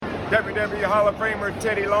WWE Hall of Famer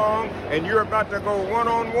Teddy Long, and you're about to go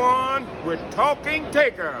one-on-one with Talking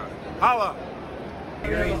Taker. Holla.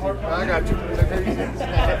 I got you.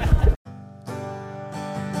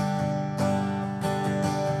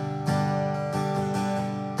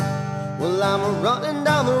 Well, I'm running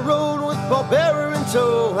down the road with Paul Bearer in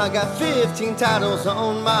tow. I got 15 titles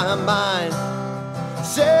on my mind.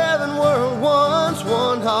 7 world ones,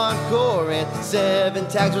 1 hardcore, and 7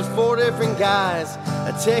 tags with 4 different guys.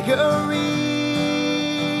 Take her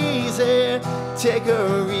easy, take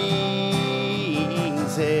her easy.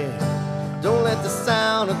 Don't let the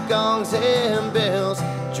sound of gongs and bells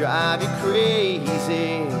drive you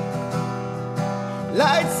crazy.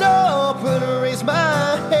 Lights up when I raise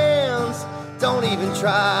my hands. Don't even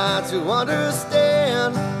try to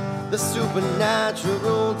understand the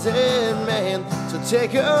supernatural dead man. So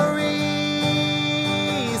take her easy.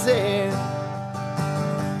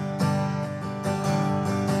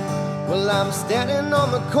 Well, I'm standing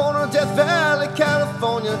on the corner of Death Valley,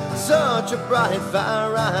 California. Such a bright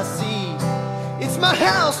fire I see. It's my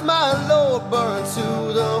house, my Lord, burned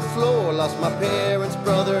to the floor. Lost my parents,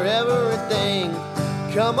 brother, everything.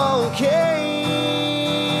 Come on, Caney,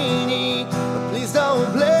 but please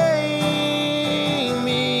don't blame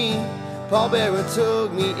me. Paul Bearer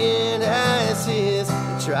took me in as his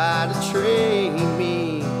and tried to train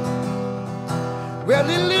me.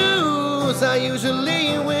 Rarely lose, I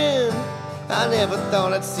usually win. I never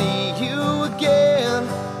thought I'd see you again.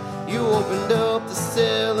 You opened up the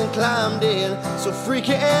cell and climbed in, so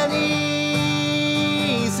freaky and easy.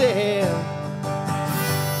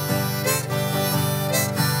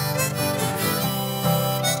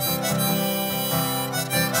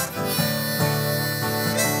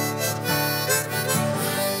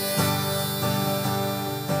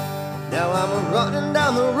 Now I'm running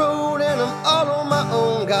down the road and I'm all on my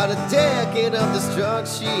own. Got a decade of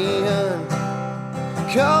destruction.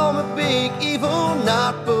 Call me Big Evil,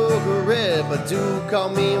 not Booger Red, but do call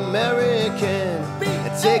me American.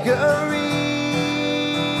 Take her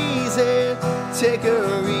easy, take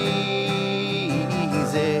her easy.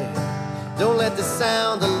 Don't let the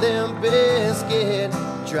sound of Limp Bizkit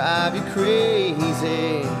drive you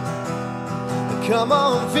crazy. Come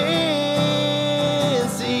on, Vincie,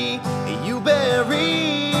 you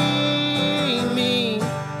bury me.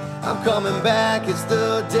 I'm coming back, it's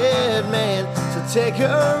the dead man. So take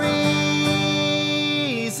her easy.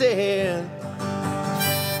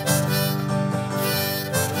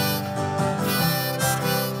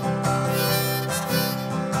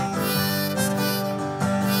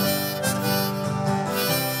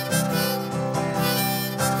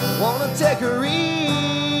 I wanna take her easy.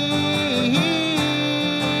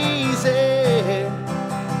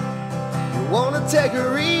 You wanna take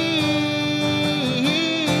her easy.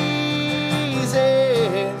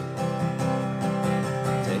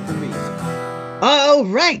 All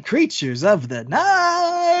right, creatures of the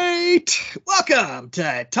night, welcome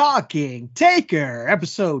to Talking Taker,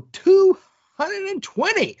 episode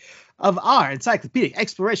 220 of our encyclopedic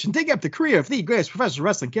exploration, digging up the career of the greatest professional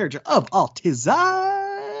wrestling character of autism,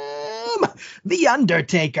 The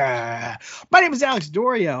Undertaker. My name is Alex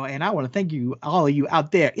Dorio, and I want to thank you, all of you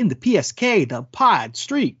out there in the PSK, the Pod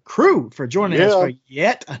Street crew, for joining us for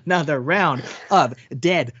yet another round of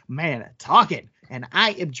Dead Man Talking. And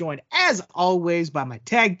I am joined, as always, by my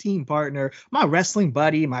tag team partner, my wrestling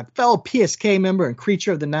buddy, my fellow PSK member and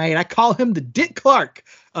creature of the night. I call him the Dick Clark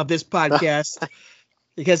of this podcast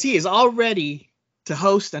because he is all ready to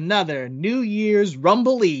host another New Year's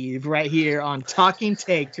Rumble Eve right here on Talking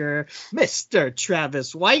Taker, Mr.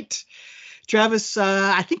 Travis White. Travis,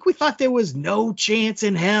 I think we thought there was no chance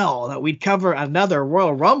in hell that we'd cover another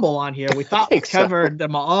Royal Rumble on here. We thought we covered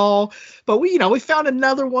them all, but we found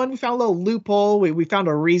another one. We found a little loophole. We found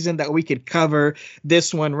a reason that we could cover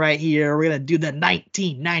this one right here. We're going to do the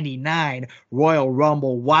 1999 Royal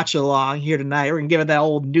Rumble watch along here tonight. We're going to give it that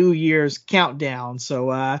old New Year's countdown.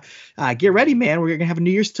 So get ready, man. We're going to have a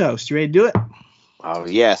New Year's toast. You ready to do it? Oh,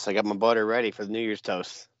 yes. I got my butter ready for the New Year's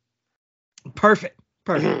toast. Perfect.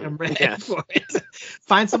 I'm ready for it.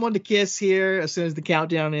 Find someone to kiss here as soon as the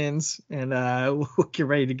countdown ends, and we'll get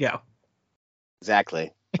ready to go.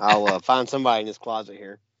 Exactly. I'll find somebody in this closet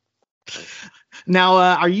here. Now,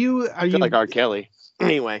 are you like R. Kelly?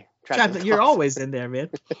 Anyway, you're always in there, man.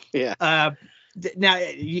 Yeah. Now,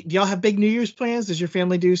 do y'all have big New Year's plans? Does your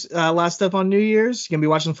family do a lot of stuff on New Year's? You gonna be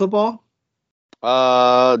watching football?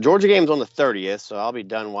 Georgia game's on the 30th, so I'll be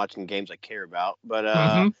done watching games I care about. But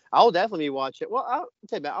I'll definitely be watching. Well, I'll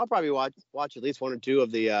tell you about. I'll probably watch at least 1 or 2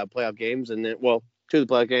 of the playoff games, and then 2 of the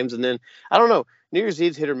playoff games, and then I don't know. New Year's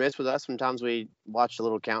Eve's hit or miss with us. Sometimes we watch a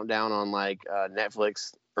little countdown on like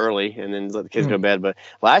Netflix early and then let the kids go to bed. But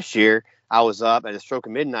last year I was up at a stroke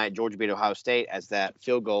of midnight. Georgia beat Ohio State as that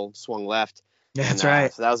field goal swung left. That's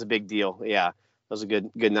right. So that was a big deal. Yeah, that was a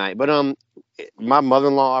good night. But my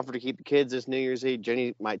mother-in-law offered to keep the kids this New Year's Eve.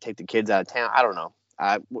 Jenny might take the kids out of town. I don't know.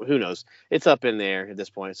 Who knows? It's up in there at this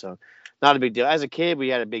point, so not a big deal. As a kid, we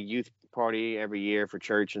had a big youth party every year for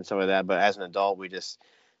church and stuff like that. But as an adult, it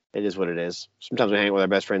is what it is. Sometimes we hang out with our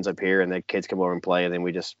best friends up here, and the kids come over and play, and then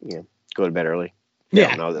we just go to bed early.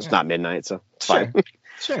 Yeah, no, it's not midnight, so it's fine.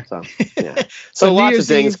 Sure. So yeah. So lots of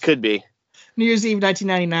things could be. New Year's Eve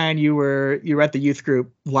 1999, you were at the youth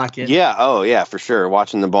group lock-in. Yeah. Oh yeah, for sure.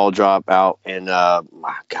 Watching the ball drop out, and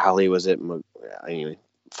golly, was it anyway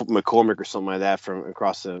McCormick or something like that from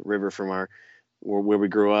across the river from where we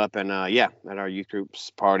grew up, and at our youth group's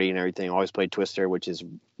party and everything, always played Twister, which is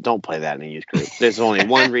don't play that in a youth group. There's only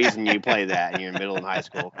one reason you play that, and you're in middle and high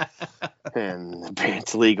school, and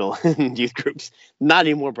it's legal in youth groups. Not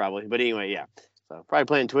anymore, probably, but anyway, yeah. So probably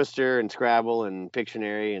playing Twister and Scrabble and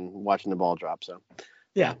Pictionary and watching the ball drop. So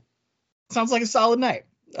yeah, sounds like a solid night.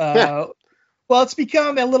 Well, it's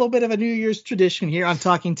become a little bit of a New Year's tradition here on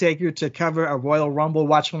Talking Taker to cover a Royal Rumble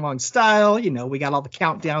watching along style. We got all the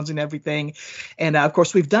countdowns and everything. And of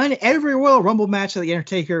course, we've done every Royal Rumble match that the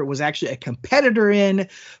Undertaker was actually a competitor in,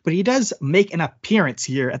 but he does make an appearance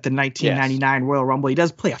here at the 1999 Royal Rumble. He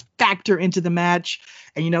does play a factor into the match.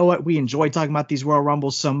 And you know what? We enjoy talking about these Royal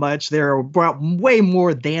Rumbles so much. They're about way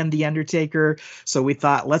more than The Undertaker. So we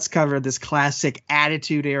thought, let's cover this classic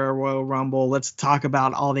Attitude Era Royal Rumble. Let's talk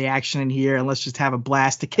about all the action in here, and let's just have a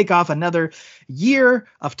blast to kick off another year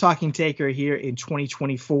of Talking Taker here in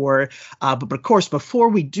 2024. But of course, before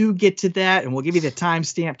we do get to that, and we'll give you the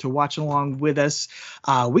timestamp to watch along with us,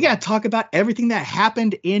 we got to talk about everything that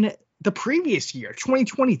happened in the previous year.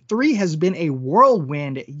 2023 has been a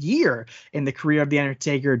whirlwind year in the career of The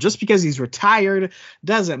Undertaker. Just because he's retired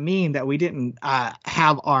doesn't mean that we didn't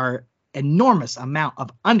have our enormous amount of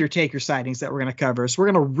Undertaker sightings that we're going to cover. So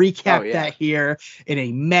we're going to recap that here in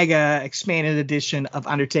a mega expanded edition of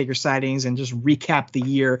Undertaker sightings and just recap the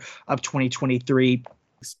year of 2023. I don't know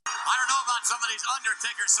about some of these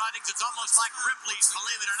Undertaker sightings. It's almost like Ripley's,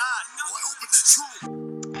 believe it or not. Oh, I hope it's true.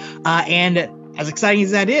 And as exciting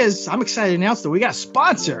as that is, I'm excited to announce that we got a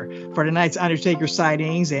sponsor for tonight's Undertaker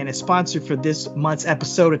sightings and a sponsor for this month's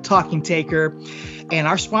episode of Talking Taker. And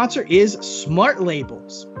our sponsor is Smart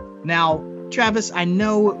Labels. Now, Travis, I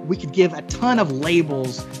know we could give a ton of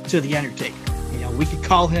labels to The Undertaker. We could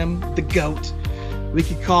call him the GOAT. We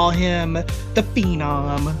could call him the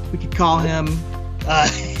Phenom. We could call him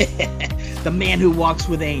the man who walks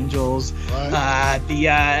with angels,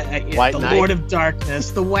 the Lord of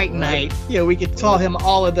Darkness, the White Knight. We could call him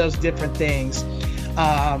all of those different things.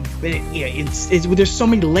 But there's so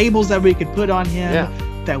many labels that we could put on him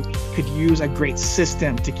that we could use a great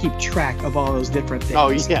system to keep track of all those different things. Oh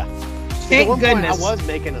yeah. Thank goodness. Point I was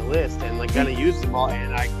making a list and gonna use them all,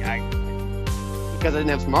 and I because I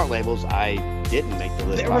didn't have smart labels, I didn't make the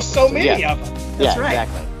list. There were so many of them. That's right.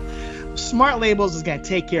 Exactly. Smart Labels is going to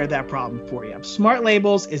take care of that problem for you. Smart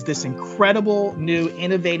Labels is this incredible new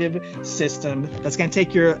innovative system that's going to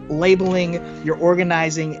take your labeling, your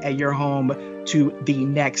organizing at your home to the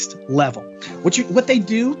next level. What they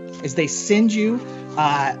do is they send you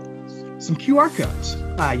some QR codes.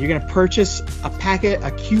 You're going to purchase a packet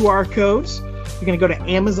of QR codes. You're going to go to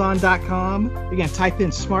Amazon.com. You're going to type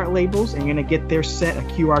in Smart Labels, and you're going to get their set of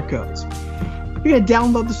QR codes. You're going to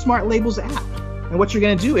download the Smart Labels app. And what you're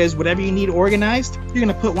going to do is whatever you need organized, you're going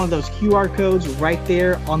to put one of those QR codes right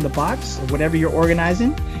there on the box of whatever you're organizing.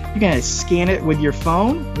 You're going to scan it with your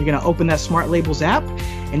phone. You're going to open that Smart Labels app,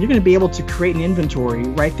 and you're going to be able to create an inventory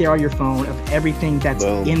right there on your phone of everything that's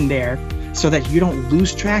in there so that you don't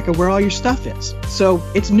lose track of where all your stuff is. So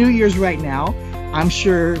it's New Year's right now. I'm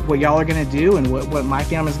sure what y'all are going to do and what my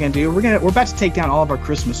family is going to do, we're about to take down all of our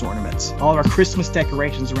Christmas ornaments, all of our Christmas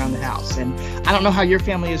decorations around the house. And I don't know how your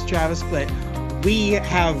family is, Travis, but we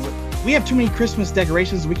have too many Christmas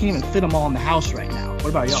decorations. We can't even fit them all in the house right now. What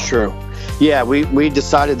about y'all? It's true. Yeah, we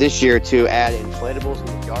decided this year to add inflatables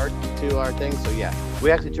in the yard to our thing. So yeah, we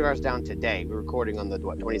actually took ours down today. We're recording on the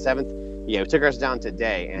 27th. Yeah, we took ours down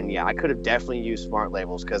today, and yeah, I could have definitely used Smart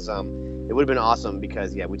Labels because it would have been awesome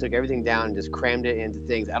because we took everything down and just crammed it into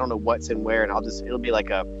things. I don't know what's in where, and it'll be like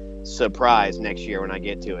a surprise next year when I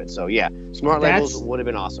get to it. So yeah, Smart Labels would have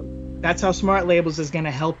been awesome. That's how Smart Labels is going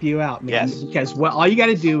to help you out, man. Yes. Because all you got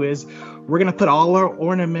to do is We're going to put all our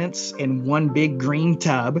ornaments in one big green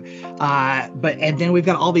tub. And then we've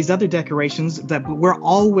got all these other decorations that we're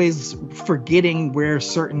always forgetting where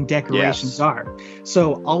certain decorations are.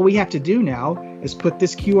 So all we have to do now is put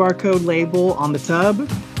this QR code label on the tub.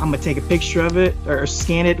 I'm going to take a picture of it or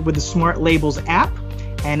scan it with the Smart Labels app.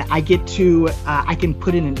 And I get to, I can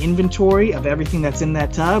put in an inventory of everything that's in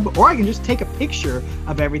that tub, or I can just take a picture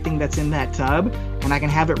of everything that's in that tub, and I can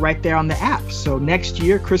have it right there on the app. So next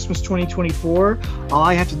year, Christmas 2024, all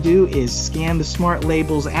I have to do is scan the Smart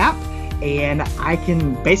Labels app, and I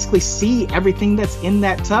can basically see everything that's in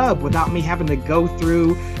that tub without me having to go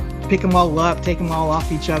through, pick them all up, take them all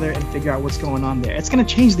off each other, and figure out what's going on there. It's going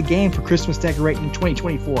to change the game for Christmas decorating in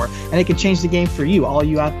 2024, and it can change the game for you, all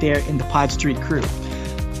you out there in the Pod Street crew.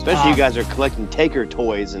 Especially you guys are collecting Taker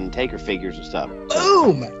toys and Taker figures and stuff.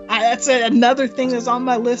 Boom! That's another thing that's on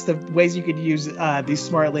my list of ways you could use these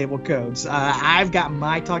Smart Label codes. I've got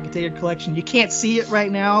my Talking Taker collection. You can't see it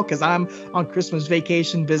right now because I'm on Christmas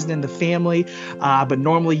vacation visiting the family. But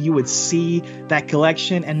normally you would see that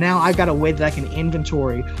collection. And now I've got a way that I can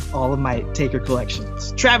inventory all of my Taker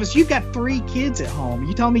collections. Travis, you've got 3 kids at home.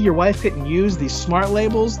 You telling me your wife couldn't use these Smart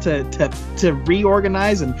Labels to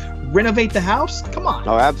reorganize and renovate the house? Come on.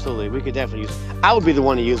 Oh, absolutely. We could definitely use. I would be the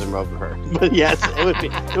one to use them over her. But yes,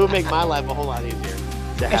 it would make my life a whole lot easier.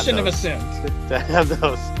 I shouldn't have assumed. To have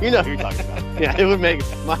those. You know who you're talking about. Yeah, it would make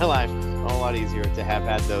my life a whole lot easier to have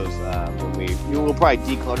had those when we'll probably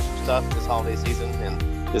declutter some stuff this holiday season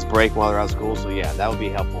and this break while they're out of school. So yeah, that would be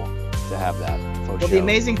helpful to have that. Well, the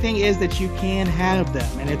amazing thing is that you can have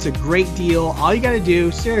them, and it's a great deal. All you got to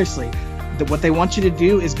do, seriously, what they want you to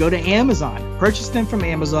do is go to Amazon, purchase them from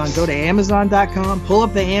Amazon, go to Amazon.com, pull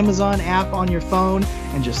up the Amazon app on your phone,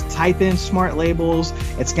 and just type in Smart Labels.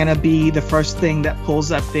 It's going to be the first thing that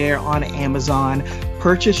pulls up there on Amazon.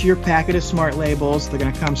 Purchase your packet of Smart Labels. They're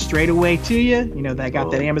going to come straight away to you. You know, they got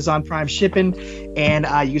that Amazon Prime shipping, and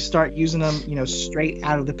you start using them, you know, straight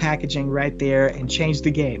out of the packaging right there and change the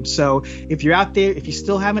game. So if you're out there, if you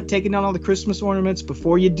still haven't taken down all the Christmas ornaments,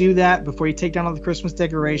 before you do that, before you take down all the Christmas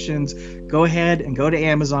decorations, go ahead and go to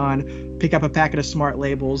Amazon, pick up a packet of Smart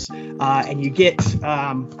Labels, and you get,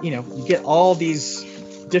 you get all these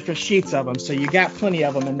different sheets of them, so you got plenty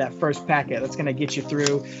of them in that first packet. That's going to get you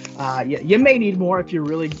through. You may need more if you're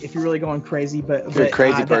really going crazy, but you're a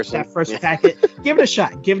crazy person. That first packet, give it a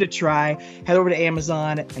shot, give it a try. Head over to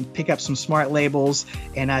Amazon and pick up some Smart Labels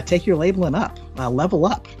and take your labeling up, level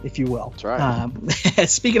up, if you will. That's right.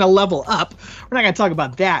 Speaking of level up, we're not going to talk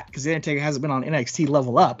about that because the Undertaker hasn't been on NXT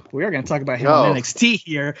Level Up. We are going to talk about him on NXT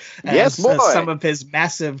here. Yes, boy. Some of his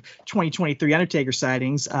massive 2023 Undertaker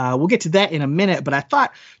sightings. We'll get to that in a minute, but I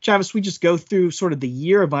thought, Travis, we just go through sort of the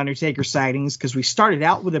year of Undertaker sightings because we started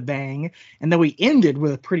out with a bang and then we ended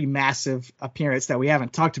with a pretty massive appearance that we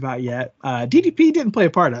haven't talked about yet. DDP didn't play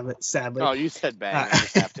a part of it, sadly. Oh, you said bang. I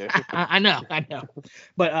just have to. I know.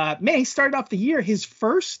 But man, he started off the year, his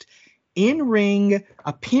first in-ring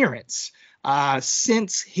appearance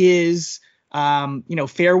since his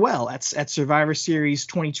farewell at Survivor Series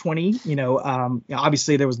 2020.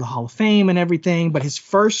 Obviously there was the Hall of Fame and everything, but his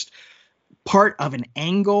first part of an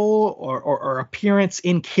angle or appearance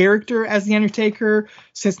in character as The Undertaker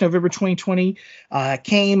since November 2020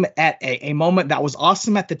 came at a moment that was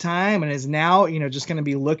awesome at the time and is now, just going to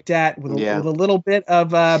be looked at with a little bit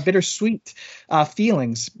of bittersweet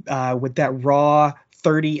feelings with that Raw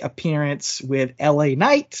 30 appearance with LA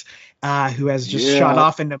Knight, who has just shot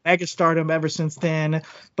off into megastardom ever since then.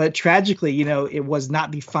 But tragically, it was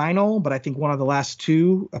not the final, but I think one of the last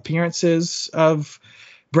 2 appearances of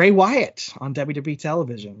Bray Wyatt on WWE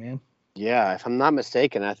television, man. Yeah, if I'm not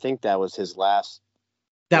mistaken, I think that was his last.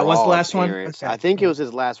 That was the last appearance. one. Okay. I think it was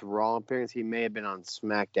his last Raw appearance. He may have been on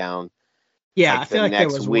SmackDown. Yeah, I feel like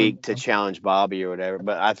next there was week to challenge Bobby or whatever.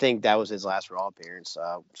 But I think that was his last Raw appearance,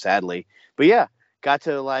 sadly. But yeah, got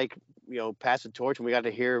to pass the torch, and we got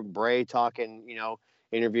to hear Bray talking,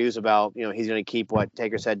 interviews about, he's going to keep what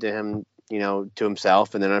Taker said to him, to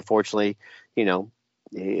himself, and then unfortunately,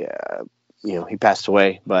 he passed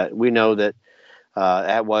away, but we know that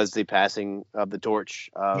that was the passing of the torch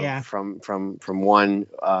from one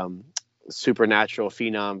supernatural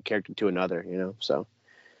phenom character to another, so.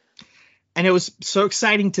 And it was so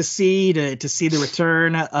exciting to see the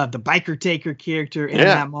return of the Biker Taker character in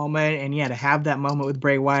that moment, and to have that moment with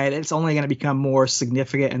Bray Wyatt. It's only going to become more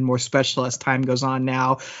significant and more special as time goes on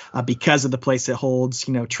now, because of the place it holds.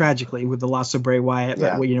 Tragically with the loss of Bray Wyatt,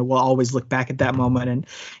 but we'll always look back at that moment, and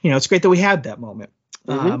it's great that we had that moment.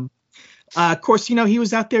 Mm-hmm. Of course, he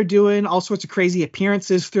was out there doing all sorts of crazy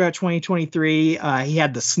appearances throughout 2023. He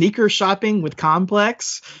had the sneaker shopping with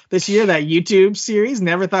Complex this year, that YouTube series.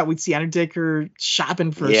 Never thought we'd see Undertaker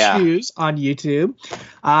shopping for shoes on YouTube.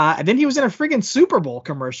 And then he was in a friggin' Super Bowl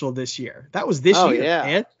commercial this year. That was this year. Yeah.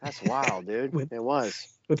 Man. That's wild, dude. It was.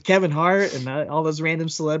 With Kevin Hart and all those random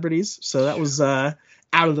celebrities. So that was out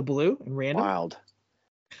of the blue and random. Wild.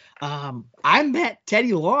 I met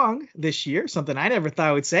Teddy Long this year, something I never thought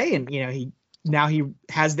I would say. And, he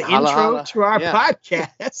has the intro to our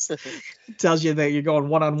podcast. Tells you that you're going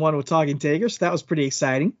one-on-one with Talking Taker. So that was pretty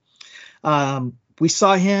exciting. We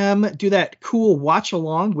saw him do that cool watch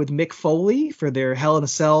along with Mick Foley for their Hell in a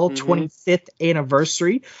Cell 25th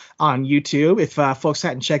anniversary on YouTube. If folks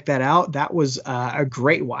hadn't checked that out, that was a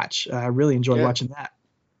great watch. I really enjoyed watching that.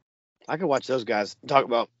 I could watch those guys talk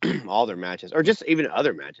about all their matches, or just even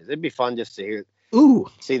other matches. It'd be fun just to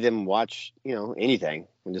see them watch, anything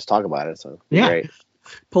and just talk about it. So great.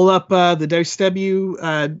 Pull up the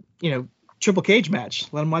WCW, Triple Cage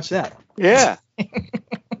match. Let them watch that. Yeah.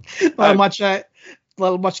 Let them watch that.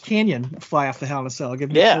 Let them watch Canyon fly off the Hell in a Cell.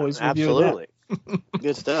 Give me absolutely.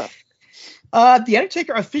 Good stuff. The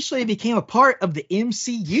Undertaker officially became a part of the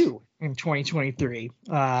MCU in 2023.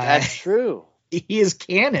 That's true. He is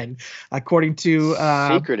canon, according to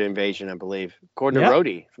Secret Invasion, I believe. According to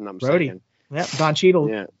Rhodey, if I'm not mistaken. Yep, Don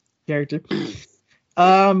Cheadle character.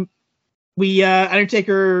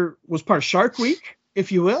 Undertaker was part of Shark Week,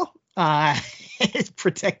 if you will.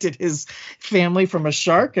 Protected his family from a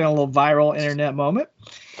shark in a little viral internet moment.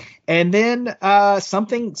 And then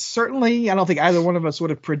something certainly I don't think either one of us would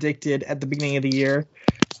have predicted at the beginning of the year,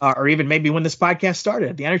 or even maybe when this podcast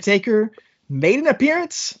started. The Undertaker made an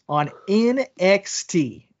appearance on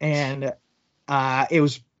NXT, and it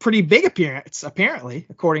was pretty big appearance, apparently,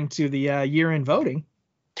 according to the year-end voting.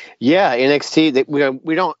 Yeah, NXT. We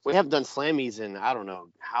haven't done Slammies in I don't know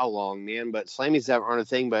how long, man. But Slammies aren't a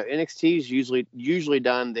thing. But NXT's usually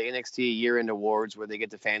done the NXT year-end awards where they get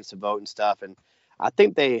the fans to vote and stuff. And I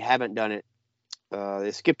think they haven't done it.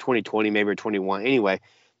 They skipped 2020, maybe or 21. Anyway,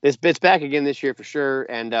 it's back again this year for sure.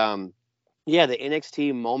 And the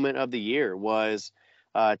NXT moment of the year was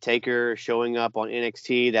Taker showing up on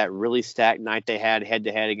NXT, that really stacked night they had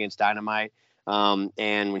head-to-head against Dynamite. And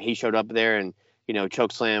when he showed up there and,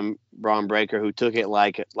 chokeslam Braun Breaker, who took it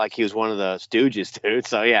like he was one of the Stooges, dude.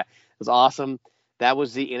 So, it was awesome. That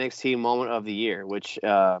was the NXT moment of the year, which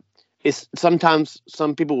is sometimes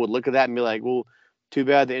some people would look at that and be like, well, too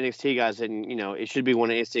bad the NXT guys didn't, it should be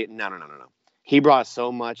one of NXT. No. He brought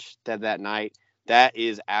so much that night. That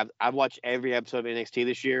is, I've watched every episode of NXT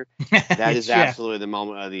this year. That is absolutely the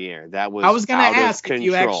moment of the year. That was. I was going to ask if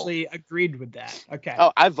you actually agreed with that. Okay.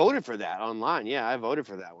 Oh, I voted for that online. Yeah, I voted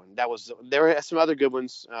for that one. There were some other good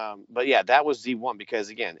ones, but that was the one because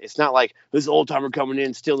again, it's not like this old timer coming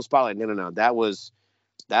in stealing the spotlight. No. That was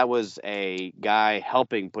a guy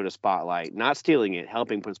helping put a spotlight, not stealing it,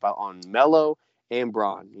 helping put a spotlight on Mello and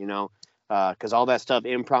Braun. Because all that stuff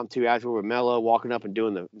impromptu after with Mello walking up and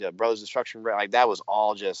doing the Brothers Destruction, like that was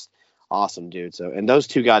all just awesome, dude. So, and those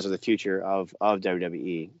two guys are the future of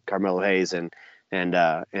WWE, Carmelo Hayes and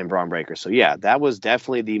Braun Breaker. So that was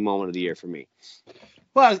definitely the moment of the year for me.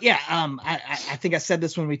 Well, I think I said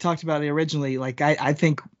this when we talked about it originally. Like I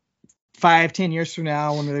think 5-10 years from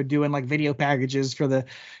now, when they're doing like video packages for the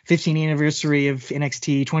 15th anniversary of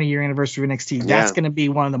NXT, 20-year anniversary of NXT, that's going to be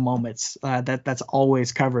one of the moments that's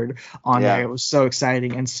always covered on there. It was so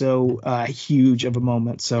exciting and so huge of a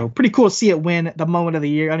moment. So pretty cool to see it win the moment of the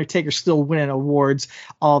year. Undertaker still winning awards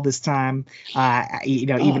all this time,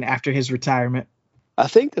 even after his retirement. I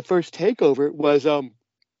think the first takeover was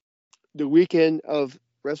the weekend of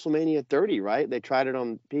WrestleMania 30, right? They tried it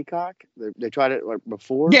on Peacock. They tried it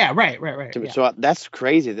before. Yeah, right. So that's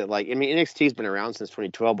crazy that NXT's been around since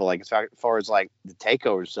 2012, but as far as the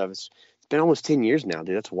takeover stuff, it's been almost 10 years now,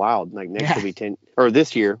 dude. That's wild. Next will be 10, or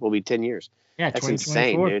this year will be 10 years. Yeah, that's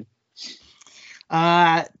insane, dude.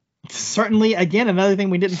 Certainly, again, another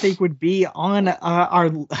thing we didn't think would be on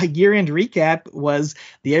our year-end recap was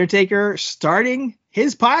The Undertaker starting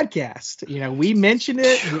his podcast. We mentioned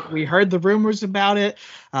it. We heard the rumors about it.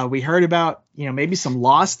 We heard about, maybe some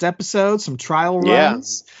lost episodes, some trial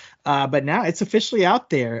runs. But now it's officially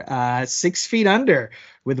out there. 6 Feet Under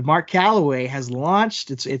with Mark Calloway has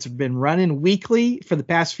launched. It's been running weekly for the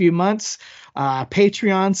past few months.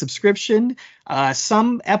 Patreon subscription.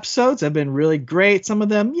 Some episodes have been really great. Some of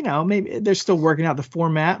them, maybe they're still working out the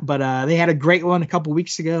format, but they had a great one a couple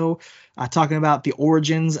weeks ago talking about the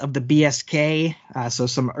origins of the BSK. So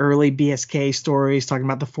some early BSK stories, talking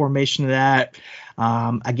about the formation of that.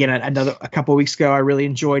 Again, a couple of weeks ago, I really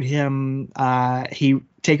enjoyed him.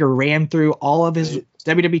 Taker ran through all of his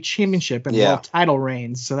WWE Championship and World title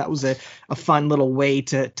reigns, so that was a fun little way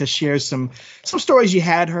to share some stories you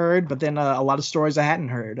had heard, but then a lot of stories I hadn't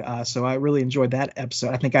heard. So I really enjoyed that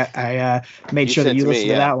episode. I think I made sure that you listened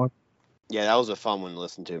to that one. Yeah, that was a fun one to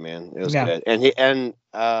listen to, man. It was good. And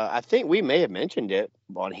I think we may have mentioned it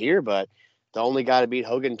on here, but the only guy to beat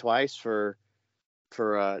Hogan twice for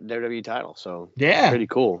WWE title. So pretty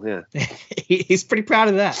cool. Yeah. He's pretty proud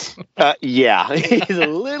of that. Yeah, he's a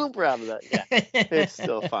little proud of that. Yeah, it's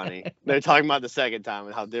still funny. They're talking about the second time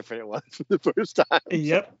and how different it was from the first time.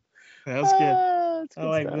 Yep. That was good. I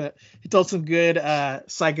like that. He told some good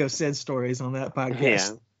Psycho Sid stories on that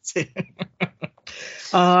podcast.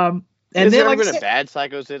 Yeah. And has there ever been a bad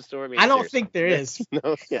Psycho Sid story? I don't think there is.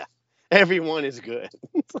 No, yeah. Everyone is good.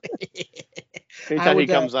 Anytime he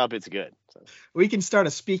comes up, it's good. So. We can start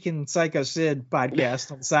a Speaking Psycho Sid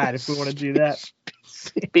podcast on the side if we want to do that.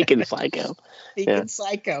 Speaking Psycho. Speaking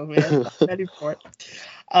Psycho, man. I'm ready for it.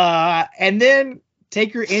 And then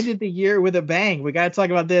Taker ended the year with a bang. We got to talk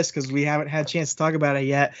about this because we haven't had a chance to talk about it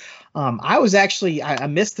yet. I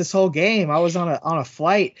missed this whole game. I was on a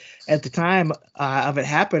flight at the time of it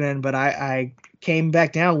happening, but I came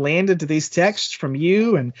back down, landed to these texts from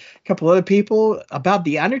you and a couple other people about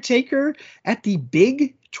the Undertaker at the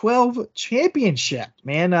Big 12 Championship.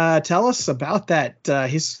 Man, tell us about that.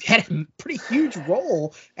 He's had a pretty huge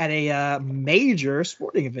role at a major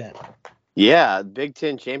sporting event. Yeah, Big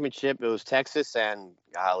 10 Championship. It was Texas and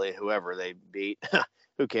golly, whoever they beat.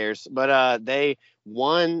 Who cares? But they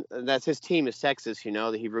won. That's his team is Texas,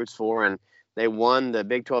 that he roots for, and they won the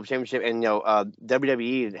Big 12 Championship. And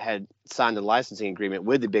WWE had signed a licensing agreement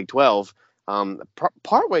with the Big 12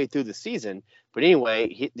 partway through the season. But anyway,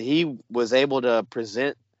 he was able to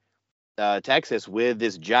present Texas with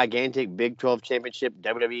this gigantic Big 12 Championship,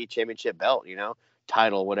 WWE Championship belt,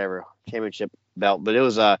 title, whatever, championship belt. But it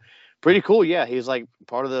was pretty cool. Yeah, he was like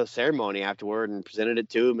part of the ceremony afterward and presented it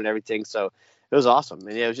to him and everything. So it was awesome.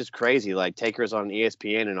 And it was just crazy. Like Taker's on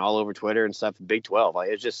ESPN and all over Twitter and stuff. Big 12. Like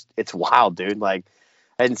it's wild, dude. Like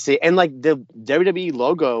I didn't see. And like the WWE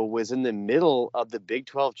logo was in the middle of the Big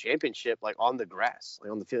 12 Championship, like on the grass,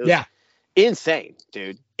 like on the field. Yeah. Insane,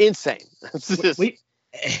 dude. Insane. It's just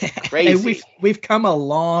crazy. We've come a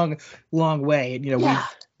long, long way.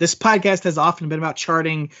 This podcast has often been about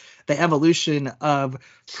charting the evolution of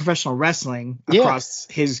professional wrestling across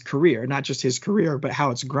his career, not just his career, but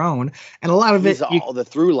how it's grown. And a lot of the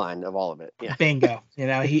through line of all of it. Yeah. Bingo.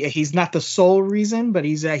 He's not the sole reason, but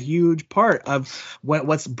he's a huge part of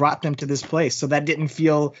what's brought them to this place. So that didn't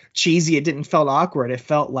feel cheesy. It didn't feel awkward. It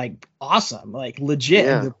felt like awesome, like legit.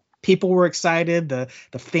 Yeah. The people were excited. The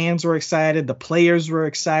fans were excited. The players were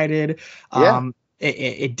excited.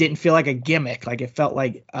 It didn't feel like a gimmick. Like it felt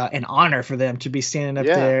like an honor for them to be standing up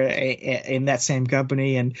there in that same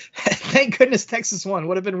company. And thank goodness Texas won.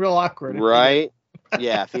 Would have been real awkward. Right.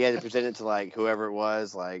 Yeah. If he had to present it to like whoever it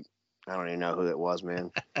was, like, I don't even know who it was,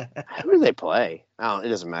 man. Who did they play? It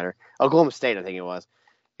doesn't matter. Oklahoma State, I think it was.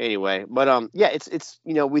 Anyway, but it's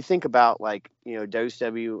we think about like,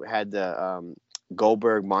 WCW had the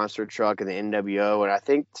Goldberg monster truck and the NWO. And I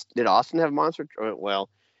think, did Austin have a monster truck? Well,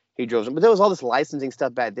 he drove them, but there was all this licensing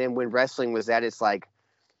stuff back then when wrestling was at its like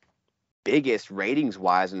biggest ratings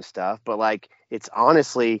wise and stuff. But like, it's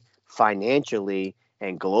honestly financially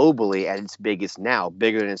and globally at its biggest now,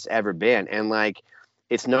 bigger than it's ever been. And like,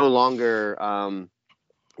 it's no longer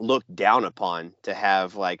looked down upon to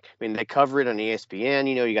have like, they cover it on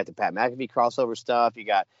ESPN, you got the Pat McAfee crossover stuff. You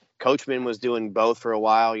got Coachman was doing both for a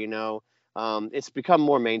while, it's become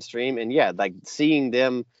more mainstream. And yeah, like seeing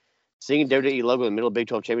WWE logo in the middle of Big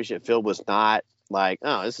 12 Championship field was not like,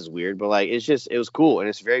 oh, this is weird, but like it was cool, and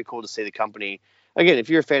it's very cool to see the company. Again, if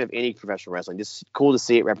you're a fan of any professional wrestling, it's cool to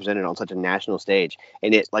see it represented on such a national stage,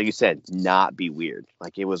 and it, like you said, not be weird.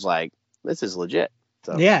 Like it was like, this is legit.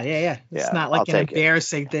 So, yeah. It's not like an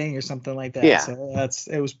embarrassing thing or something like that. Yeah. So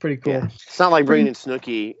it was pretty cool. Yeah. It's not like bringing in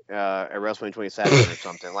Snooki at WrestleMania 27 or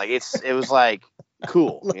something. Like it was like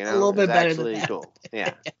cool, a little bit better actually than that. Cool.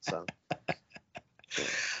 Yeah. So. Yeah.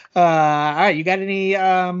 All right, you got any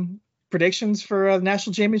predictions for the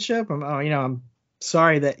national championship? I'm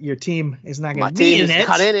sorry that your team is not going to be in it.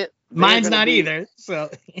 Not in it. Mine's not either. So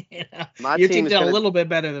my your team is did a little bit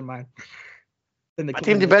better than mine. My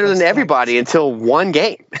team did better than everybody until one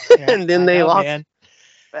game, and then they lost.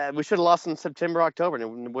 We should have lost in September, October, and it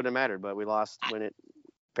wouldn't have mattered. But we lost when it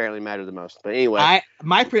apparently mattered the most. But anyway,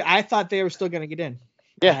 I thought they were still going to get in.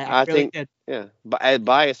 Yeah, I really think. Did. Yeah, but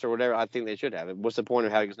bias or whatever, I think they should have it. What's the point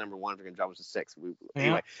of having us number one if we're going to drop us to 6?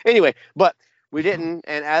 Anyway, but we didn't.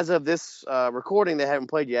 And as of this recording, they haven't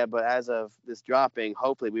played yet. But as of this dropping,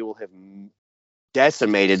 hopefully we will have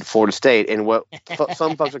decimated Florida State in what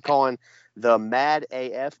some folks are calling the Mad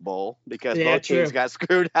AF Bowl, because both teams got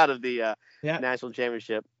screwed out of the national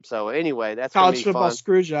championship. So anyway, that's college football fun.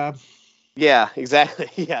 Screw job. Yeah, exactly.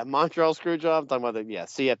 Yeah, Montreal screw job. I'm talking about the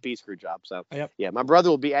CFP screw job. So yeah, my brother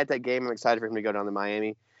will be at that game. I'm excited for him to go down to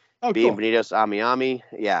Miami. Oh, cool. Benito's Ami.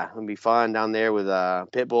 Yeah, it'll be fun down there with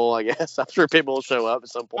Pitbull, I guess. I'm sure Pitbull will show up at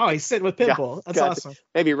some point. Oh, he's sitting with Pitbull. That's awesome.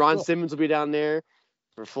 Maybe Ron Simmons will be down there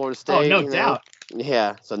for Florida State. Oh, no doubt.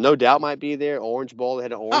 Yeah, so No Doubt might be there. Orange Bowl. They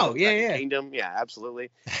had an Orange Kingdom. Yeah,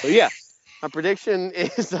 absolutely. So, yeah, my prediction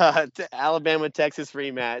is Alabama-Texas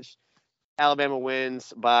rematch. Alabama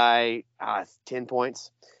wins by 10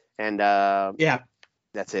 points. And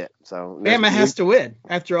that's it. So Alabama has to win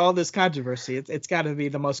after all this controversy. It's got to be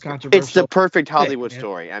the most controversial. It's the perfect Hollywood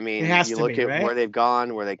story. I mean, you look at where they've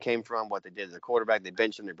gone, where they came from, what they did to the quarterback. They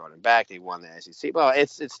benched him, they brought him back, they won the SEC. Well,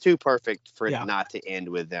 it's too perfect for it not to end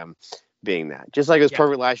with them being that. Just like it was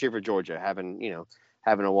perfect last year for Georgia, having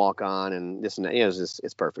a walk on and this and that.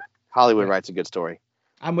 It's perfect. Hollywood writes a good story.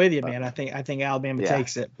 I'm with you, man. I think Alabama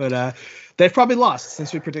takes it, but they've probably lost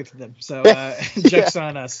since we predicted them. So joke's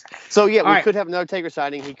on us. So we could have another Taker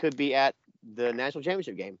sighting. He could be at the national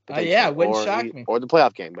championship game. Wouldn't shock me. Or the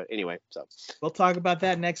playoff game. But anyway, so we'll talk about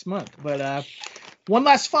that next month. But one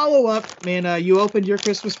last follow up, man. You opened your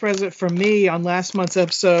Christmas present from me on last month's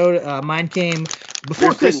episode. Mine came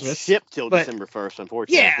before Christmas. Shipped till December 1st,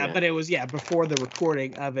 unfortunately. Yeah, but it was before the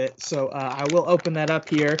recording of it. So I will open that up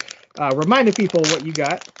here. Reminding people what you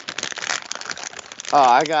got.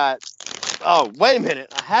 I got. Oh, wait a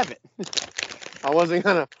minute. I have it. I wasn't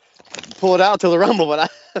gonna pull it out till the Rumble, but I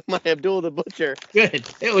have my Abdullah the Butcher. Good.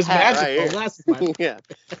 It was magical last time. Yeah,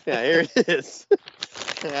 here it is.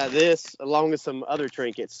 This along with some other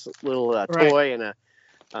trinkets, little toy and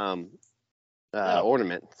a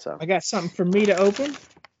ornament. So I got something for me to open.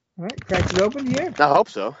 All right, cracked it open here. I hope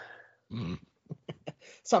so.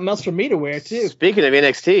 Something else for me to wear too. Speaking of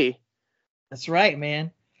NXT. That's right,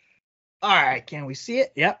 man. All right, can we see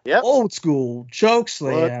it? Yep. Old school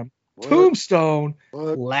chokeslam, Tombstone,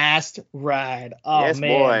 Last Ride. Oh yes,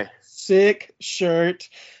 man, boy. Sick shirt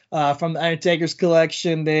from the Undertaker's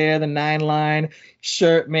collection. There, the 9-line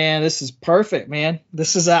shirt, man. This is perfect, man.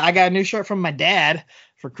 This is I got a new shirt from my dad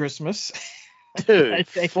for Christmas. Dude,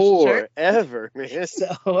 forever, man.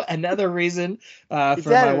 So another reason for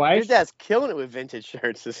my wife. Your dad's killing it with vintage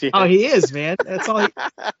shirts this year. Oh, he is, man. That's all.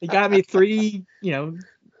 He got me 3, he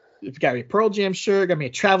got me a Pearl Jam shirt, got me a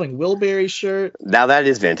Traveling Wilbury shirt. Now that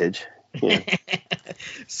is vintage. Yeah.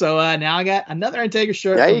 So now I got another Undertaker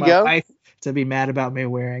shirt for my wife to be mad about me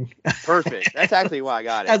wearing. Perfect. That's actually why I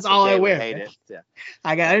got it. That's all I wear. Hate it. Yeah.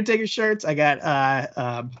 I got Undertaker shirts. I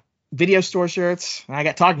got video store shirts. And I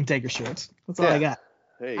got Talking Taker shirts. That's all I got.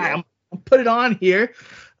 There you go. I'll put it on here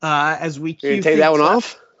as we cue. You take that one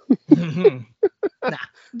off? Nah,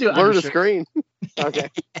 do it. Blur the screen. Okay.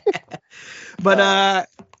 But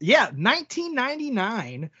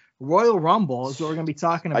 1999 Royal Rumble is what we're going to be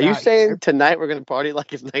talking about. Are you saying tonight we're going to party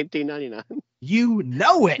like it's 1999? You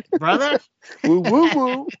know it, brother. Woo woo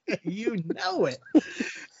woo. You know it.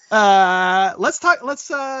 Let's set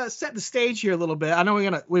the stage here a little bit. I know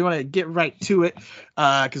we want to get right to it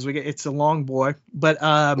because it's a long boy, but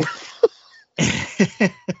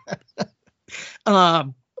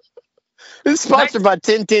this is sponsored by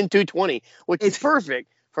 10-10-220, which is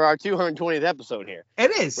perfect for our 220th episode here.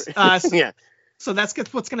 It is. So that's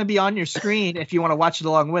what's going to be on your screen if you want to watch it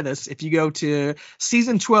along with us. If you go to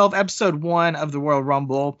season 12, episode 1 of the Royal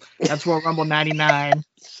Rumble, that's Royal Rumble 99.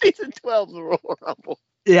 Season 12 of the Royal Rumble.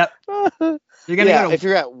 Yep. You're gonna if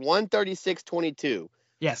you're at 1:36:22.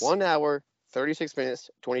 Yes. 1 hour, 36 minutes,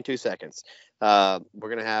 22 seconds. We're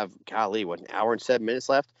gonna have an hour and 7 minutes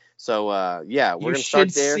left. So we're gonna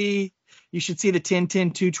start there. You should see the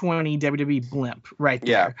 10-10-220 WWE blimp right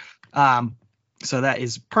there. Yeah. So that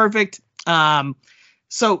is perfect. What's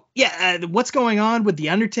going on with the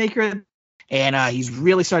Undertaker? And he's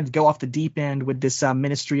really started to go off the deep end with this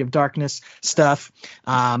Ministry of Darkness stuff.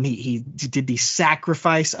 He did the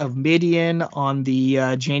sacrifice of Midian on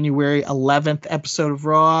the January 11th episode of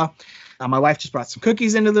Raw. My wife just brought some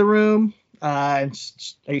cookies into the room. Are you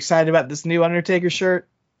excited about this new Undertaker shirt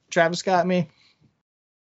Travis got me?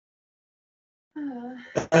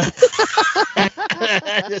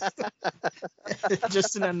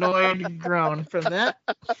 just an annoyed groan from that.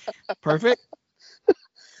 Perfect.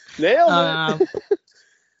 Nailed it.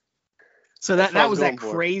 So that was that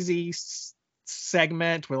crazy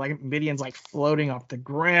segment where like Midian's like floating off the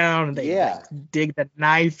ground and they like, dig the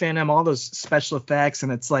knife in him, all those special effects,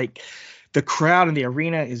 and it's like the crowd in the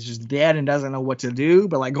arena is just dead and doesn't know what to do.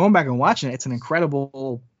 But like going back and watching it, it's an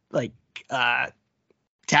incredible like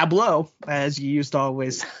tableau, as you used to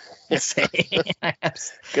always say.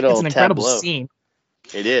 It's an incredible tableau. Scene.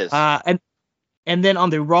 It is. And then on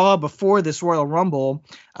the Raw before this Royal Rumble,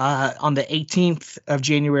 on the 18th of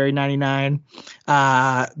January 99,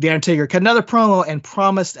 The Undertaker cut another promo and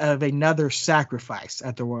promised of another sacrifice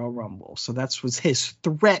at the Royal Rumble. So that was his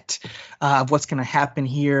threat of what's going to happen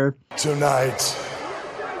here. Tonight,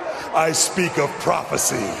 I speak of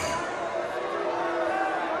prophecy.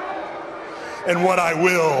 And what I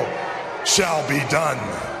will shall be done.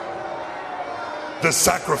 The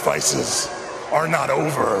sacrifices are not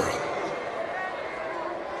over.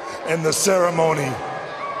 And the ceremony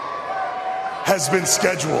has been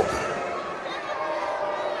scheduled.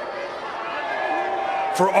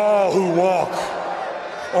 For all who walk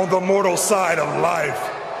on the mortal side of life,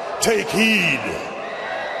 take heed.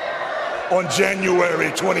 On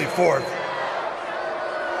January 24th,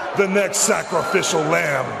 the next sacrificial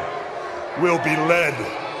lamb will be led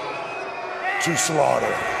to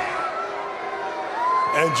slaughter.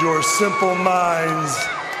 And your simple minds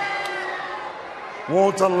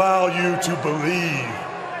won't allow you to believe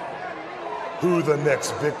who the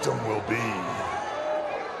next victim will be.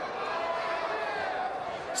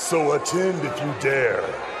 So attend if you dare.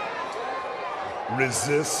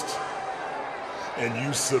 Resist, and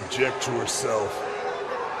you subject yourself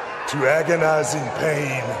to agonizing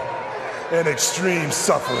pain and extreme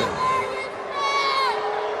suffering.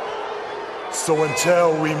 So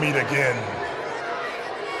until we meet again,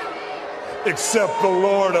 accept the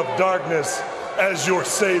Lord of Darkness as your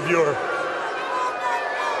Savior.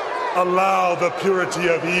 Allow the purity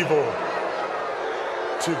of evil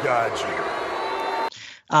to guide you.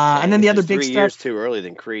 And then the other big 3 stuff. years too early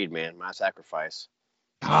than Creed, man. My Sacrifice.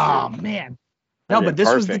 Oh, man. No, but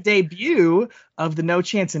this was the debut of the No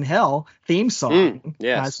Chance in Hell theme song.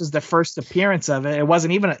 Yes. This was the first appearance of it. It was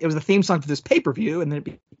the theme song for this pay-per-view, and then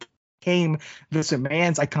it became Vince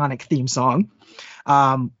McMahon's iconic theme song.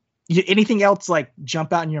 Anything else like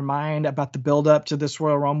jump out in your mind about the build up to this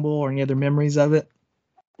Royal Rumble or any other memories of it?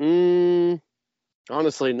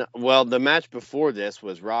 Honestly, no. Well, the match before this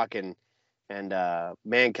was Rock and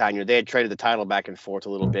Mankind. They had traded the title back and forth a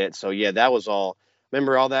little bit. So yeah, that was all.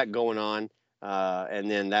 Remember all that going on. And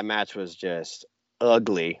then that match was just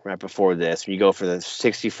ugly right before this. You go for the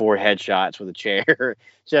 64 headshots with a chair,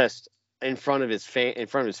 just in front of his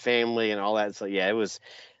family and all that. So yeah, it was.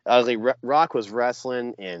 Ugly. Rock was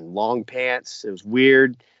wrestling in long pants. It was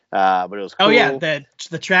weird, but it was cool. Oh yeah,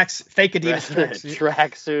 the tracks, fake Adidas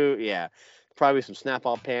tracksuit. Yeah, probably some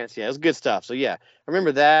Snap-on pants. Yeah, it was good stuff. So yeah, I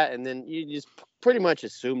remember that. And then you just pretty much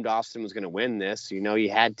assumed Austin was going to win this. You know, you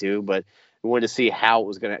had to, but we wanted to see how it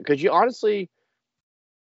was going to. Because you honestly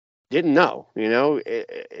didn't know. You know,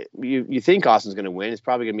 you think Austin's going to win. It's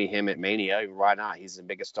probably going to be him at Mania. Why not? He's the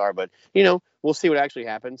biggest star. But you know, we'll see what actually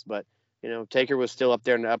happens. But you know, Taker was still up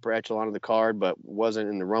there in the upper echelon of the card, but wasn't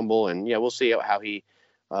in the Rumble. And yeah, we'll see how he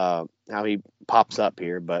pops up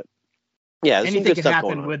here. But yeah, anything can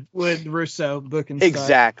happen with Russo booking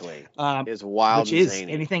exactly. Is wild, which is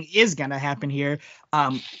zany. Anything is gonna happen here.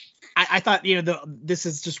 I thought this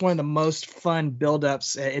is just one of the most fun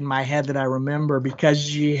build-ups in my head that I remember,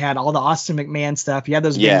 because you had all the Austin McMahon stuff. You had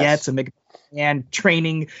those vignettes of McMahon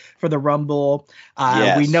training for the Rumble.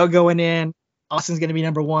 We know going in, Austin's going to be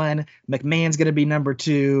number 1. McMahon's going to be number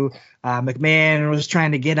 2. McMahon was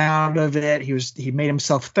trying to get out of it. He made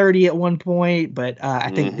himself 30 at one point, but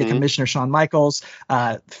I think the commissioner, Shawn Michaels,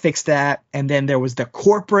 fixed that. And then there was the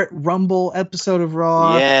corporate Rumble episode of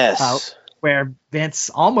Raw. Yes. Where Vince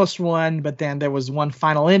almost won, but then there was one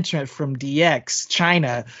final entrant from DX,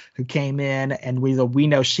 China, who came in, and we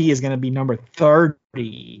know she is going to be number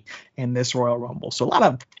 30 in this Royal Rumble. So a lot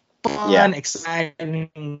of fun,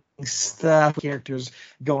 exciting stuff, characters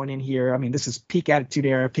going in here. I mean, this is peak Attitude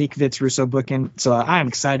Era, peak Vince Russo booking. So I'm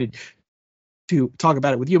excited to talk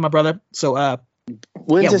about it with you, my brother. So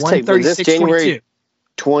when's this take? Was this January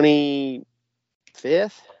 25th?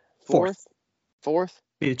 4th?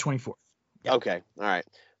 Be the 24th. Yep. Okay. All right.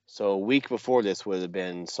 So a week before this would have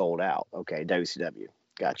been sold out. Okay. WCW.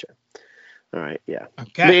 Gotcha. All right. Yeah.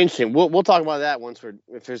 Okay. Be interesting. We'll talk about that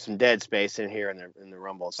if there's some dead space in here in the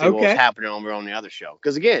Rumble. See what's happening over on the other show.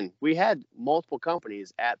 Because again, we had multiple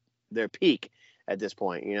companies at their peak at this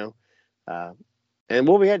point, And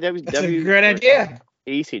we had WW. That's a great idea.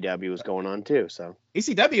 ECW was going on too, so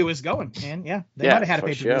ECW was going, man. Yeah, they might have had a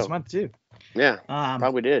pay-per-view this month too. Yeah,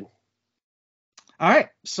 probably did. All right,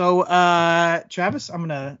 so Travis, I'm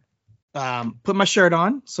gonna put my shirt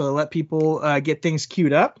on, so let people get things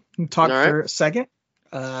queued up and talk for a second.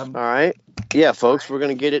 All right, yeah, folks, we're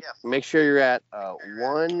gonna get it. Make sure you're at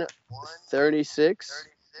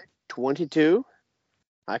 1:36:22.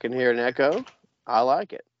 I can hear an echo. I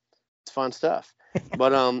like it. It's fun stuff.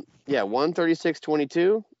 But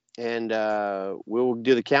 1:36:22, and we'll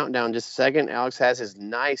do the countdown in just a second. Alex has his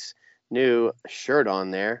nice new shirt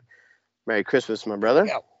on there. Merry Christmas, my brother.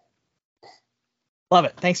 Yeah. Love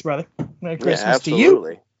it. Thanks, brother. Merry Christmas to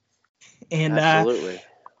you. And absolutely.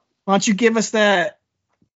 Why don't you give us that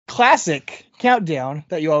classic countdown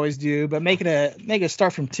that you always do, but make it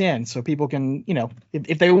start from 10 so people can,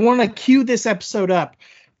 if they want to cue this episode up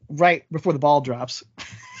right before the ball drops.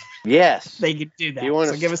 Yes, they can do that. You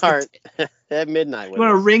want to start at midnight? You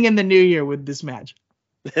want to ring in the new year with this match?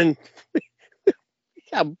 Then,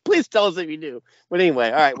 yeah, please tell us if you do. But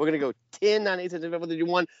anyway, all right, we're gonna go 10, 9, 8, 7, 6, 5, 4, 3, 2,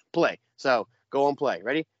 1, play. So go on, play.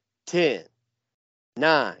 Ready? 10,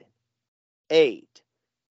 9, 8,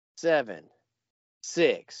 7,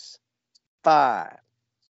 6, 5,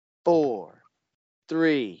 4,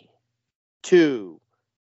 3, 2,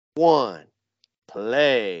 1,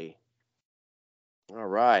 play. All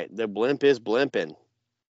right, the blimp is blimping.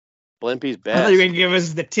 Blimpy's best. I thought you were going to give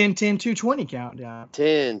us the 10, 10, 220 countdown.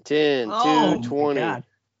 10, 10, 220. God.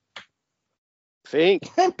 Fink.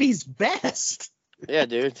 Blimpy's best. Yeah,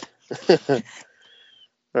 dude.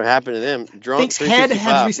 What happened to them? Drunk. Fink's head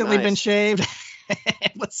has recently been shaved.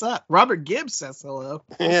 What's up? Robert Gibbs says hello.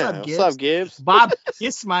 What's up, Gibbs? Bob,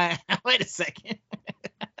 kiss my... Wait a second.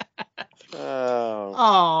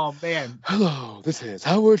 Oh, man. Hello, this is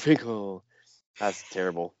Howard Finkel. That's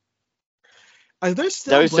terrible. Are there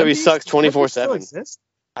still WWE sucks 24/7.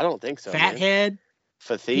 I don't think so. Fathead.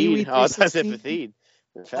 Fatheed. Oh, I said Fatheed.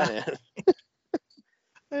 Fathead.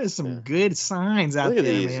 There's some good signs out there,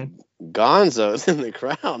 man. Gonzos in the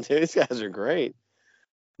crowd. Dude, these guys are great.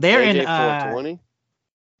 They're in 420.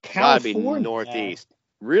 California. Gotta be Northeast.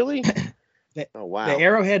 Really? Oh, wow. The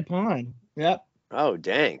Arrowhead Pond. Yep. Oh,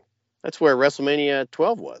 dang. That's where WrestleMania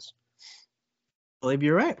 12 was. I believe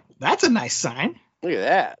you're right. That's a nice sign. Look at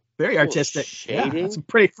that. Very artistic. Shading. Yeah, that's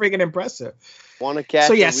pretty freaking impressive. Want to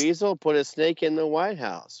catch a weasel? Put a snake in the White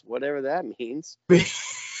House. Whatever that means.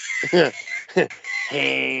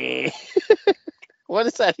 What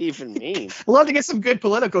does that even mean? I'd love to get some good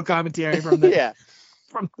political commentary from the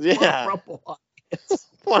Rumble.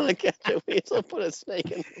 Want to catch a weasel? Put a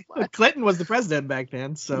snake in the White House. Clinton was the president back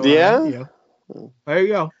then, so yeah. There you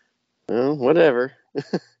go. Well, whatever.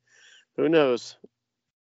 Who knows?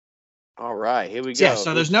 All right, here we go. Yeah,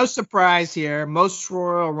 so there's no surprise here. Most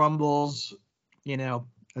Royal Rumbles,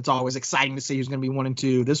 it's always exciting to see who's going to be 1 and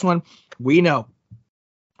 2. This one, we know.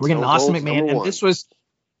 We're getting Austin McMahon, and this was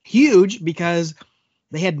huge because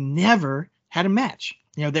they had never had a match.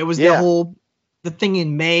 There was the thing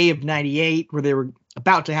in May of '98 where they were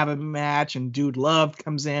about to have a match, and Dude Love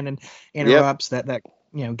comes in and interrupts that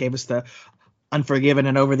gave us the Unforgiven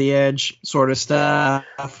and Over the Edge sort of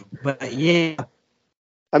stuff. But yeah.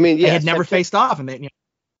 I mean, they had never faced off, and they,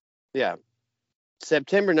 yeah.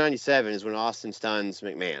 September '97 is when Austin stuns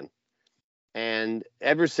McMahon, and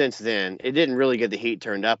ever since then, it didn't really get the heat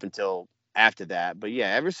turned up until after that. But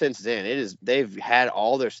yeah, ever since then, they've had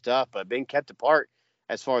all their stuff, but been kept apart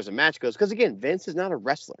as far as the match goes. Because again, Vince is not a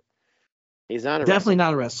wrestler. He's not definitely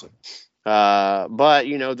not a wrestler. But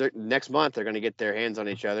next month they're going to get their hands on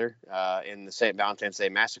each other in the St. Valentine's Day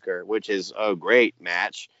Massacre, which is a great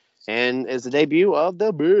match. And is the debut of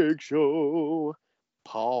the Big Show,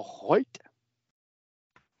 Paul White.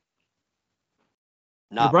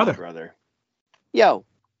 Not my brother. Yo.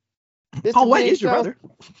 Paul White is your brother.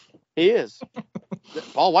 He is.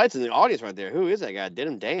 Paul White's in the audience right there. Who is that guy?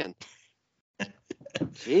 Denim Dan.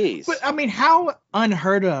 Jeez. But, I mean, how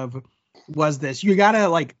unheard of was this? You got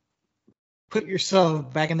to, put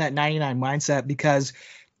yourself back in that 99 mindset because...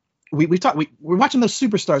 We're watching those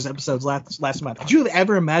Superstars episodes last month. Did you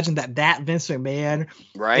ever imagine that Vince McMahon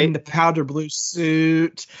in the powder blue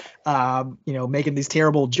suit, making these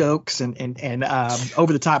terrible jokes and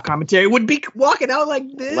over the top commentary would be walking out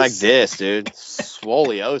like this? Like this, dude.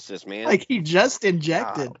 Scoliosis, man. Like he just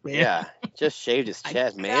injected, man. Yeah, just shaved his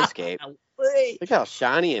chest, manscaped. Look how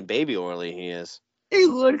shiny and baby oily he is. He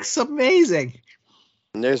looks amazing.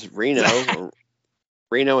 And there's Reno.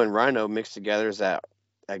 Reno and Rhino mixed together is that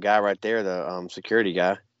guy right there, the security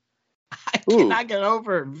guy. I cannot get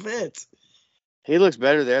over Vince. He looks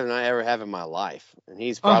better there than I ever have in my life, and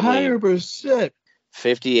he's probably 100%.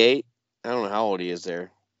 58. I don't know how old he is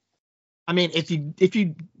there. I mean, if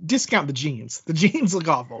you discount the jeans look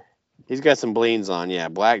awful. He's got some bleens on, yeah,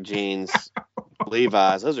 black jeans,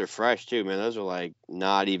 Levi's. Those are fresh too, man. Those are like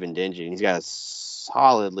not even dingy. He's got a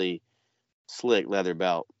solidly slick leather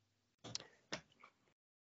belt.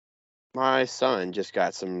 My son just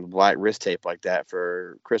got some black wrist tape like that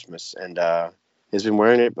for Christmas, and has been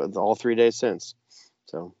wearing it all 3 days since.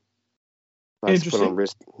 So, let's put on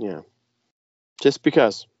wrist, yeah, just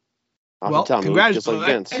because. Well,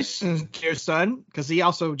 congratulations just like to your son, because he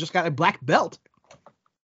also just got a black belt.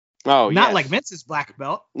 Oh, not like Vince's black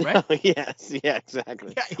belt, right? Yes, yeah,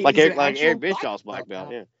 exactly. Yeah, like Eric Bischoff's black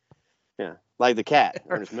belt, yeah, like the cat,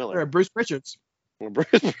 Ernest Miller, or Bruce Pritchard's.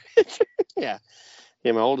 Yeah.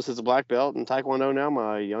 Yeah, my oldest is a black belt in Taekwondo now.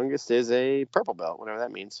 My youngest is a purple belt, whatever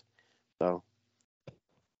that means. So,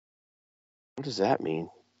 what does that mean?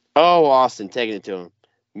 Oh, Austin, taking it to him.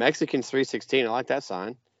 Mexicans 316. I like that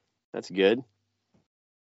sign. That's good.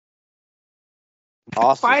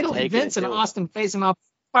 Finally, Vince and Austin facing off.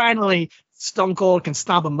 Finally, Stone Cold can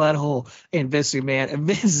stomp a mud hole in Vince McMahon. And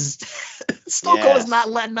Stone Cold is not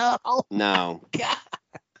letting up. Oh, no. God.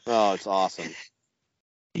 Oh, it's awesome.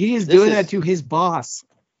 He is doing that to his boss.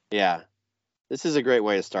 Yeah. This is a great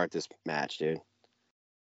way to start this match, dude.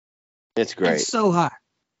 It's great. It's so hot.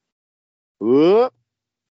 Whoop.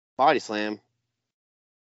 Body slam.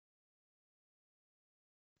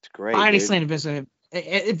 It's great. Body slam Vince.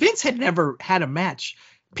 Vince had never had a match,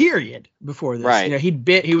 period, before this. Right. You know,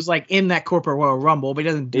 he was like in that corporate Royal Rumble, but he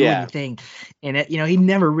doesn't do anything in it. You know, he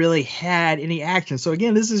never really had any action. So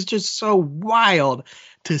again, this is just so wild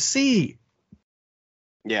to see.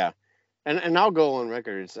 Yeah. And I'll go on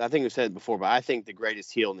record. I think we've said it before, but I think the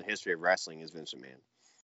greatest heel in the history of wrestling is Vince McMahon.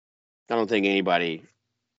 I think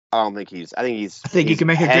you can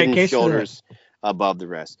make a head great case shoulders above the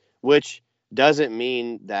rest, which doesn't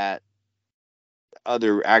mean that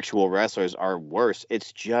other actual wrestlers are worse.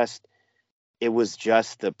 It was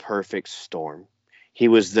just the perfect storm. He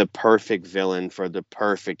was the perfect villain for the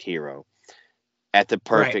perfect hero at the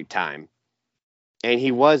perfect time. And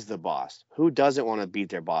he was the boss. Who doesn't want to beat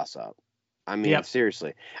their boss up? I mean,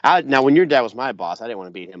 seriously. Now, when your dad was my boss, I didn't want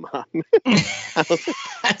to beat him up.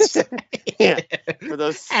 Yeah, for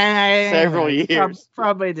those several years.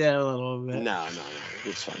 Probably did a little bit. No.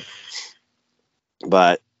 It's fine.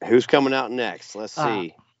 But who's coming out next? Let's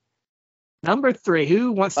see. Number 3.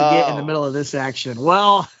 Who wants to get in the middle of this action?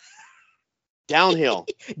 Well, downhill.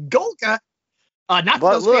 Golka. Not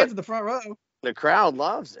for those fans in the front row. The crowd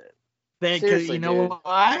loves it. Seriously, you know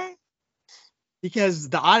why? Because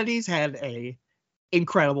the Oddities had a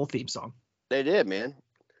incredible theme song. They did, man.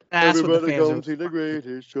 That's Everybody come see the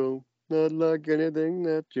greatest show. Not like anything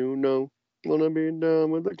that you know. Wanna be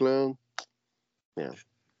down with the clown. Yeah.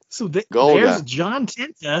 So there's John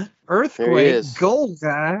Tenta, Earthquake,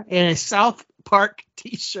 Golga, in a South Park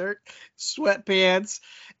t-shirt, sweatpants,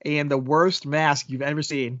 and the worst mask you've ever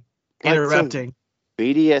seen. Like interrupting.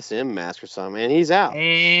 BDSM mask or something, and he's out.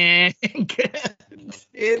 And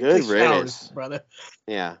good riddance, brother.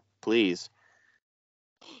 Yeah, please.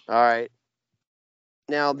 All right.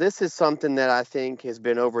 Now, this is something that I think has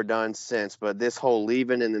been overdone since, but this whole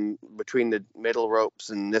leaving in between the middle ropes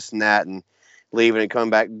and this and that and leaving and coming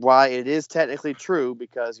back, why it is technically true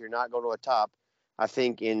because you're not going to a top, I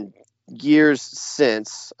think in years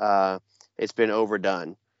since it's been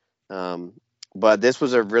overdone. But this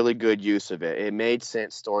was a really good use of it. It made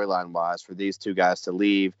sense storyline-wise for these two guys to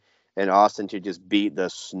leave and Austin to just beat the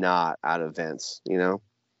snot out of Vince, you know?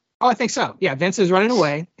 Oh, I think so. Yeah, Vince is running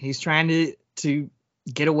away. He's trying to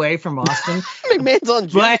get away from Austin. McMahon's on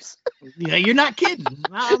juice. Yeah, you're not kidding.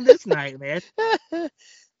 Not on this night, man.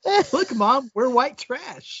 Look, Mom, we're white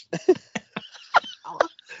trash.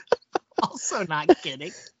 Also not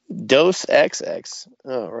kidding. Dos XX.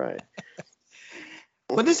 All right.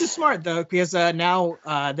 But this is smart though, because now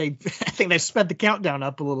I think they've sped the countdown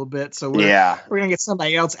up a little bit. So we're gonna get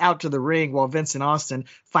somebody else out to the ring while Vince and Austin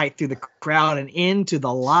fight through the crowd and into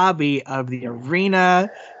the lobby of the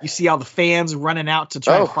arena. You see all the fans running out to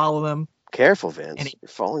try to follow them. Careful, Vince. And you're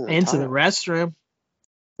falling into the restroom.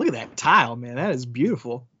 Look at that tile, man. That is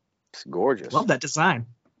beautiful. It's gorgeous. Love that design.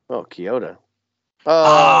 Oh, Kyoto.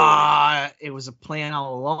 It was a plan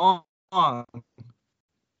all along.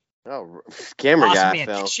 Oh, camera guy man,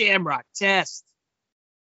 fell. Shamrock test.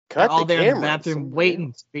 Cut all the there camera. In the bathroom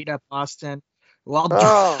waiting to beat up Austin. Well,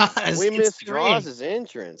 Draws, we missed Draws'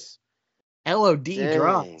 entrance. LOD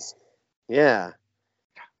Draws. Yeah.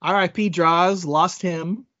 R.I.P. Draws lost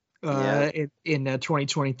him in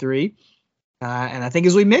 2023. And I think,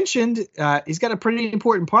 as we mentioned, he's got a pretty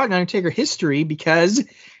important part in Undertaker history because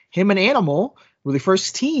him and Animal were the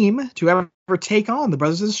first team to ever take on the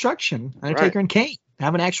Brothers of Destruction, Undertaker and Kane,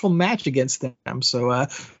 have an actual match against them. So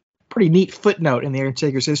pretty neat footnote in the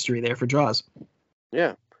Undertaker's history there for Droz.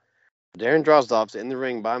 Yeah. Darren Drozdov's in the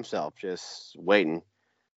ring by himself, just waiting.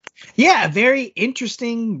 Yeah, very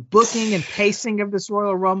interesting booking and pacing of this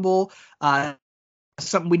Royal Rumble.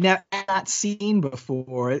 Something we've not seen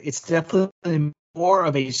before. It's definitely more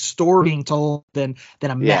of a story being told than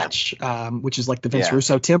a match, which is like the Vince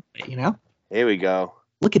Russo template, you know? Here we go.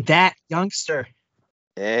 Look at that youngster.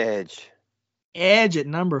 Edge at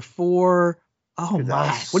number 4. Oh, my.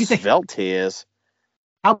 What do you think? Svelte he is.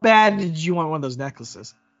 How bad did you want one of those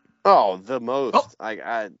necklaces? Oh, the most. Oh.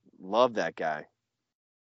 I love that guy.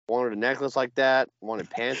 Wanted a necklace like that. Wanted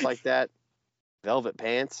pants like that. Velvet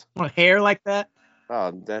pants. Want hair like that?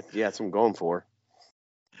 Oh, that's what I'm going for.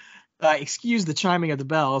 Excuse the chiming of the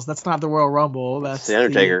bells. That's not the Royal Rumble. That's the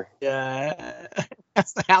Undertaker.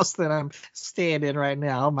 That's the house that I'm staying in right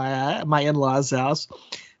now. My in-laws' house.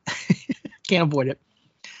 Can't avoid it.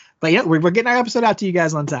 But yeah, we're getting our episode out to you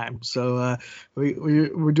guys on time. So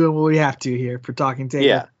we're doing what we have to here for Talking Taker.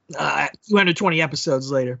 Yeah. 220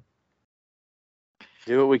 episodes later.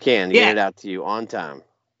 Do what we can to get it out to you on time.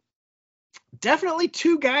 Definitely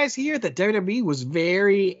 2 guys here that WWE was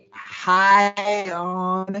very high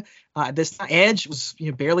on. This time, Edge was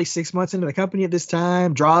barely 6 months into the company at this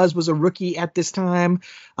time. Droz was a rookie at this time.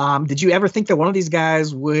 Did you ever think that one of these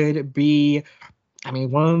guys would be,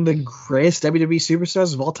 one of the greatest WWE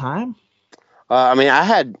superstars of all time? I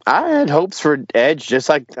had hopes for Edge, just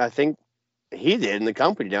like I think he did in the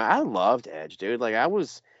company. Now, I loved Edge, dude. Like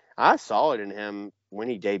I saw it in him when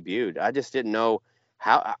he debuted. I just didn't know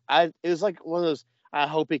how. It was like one of those. I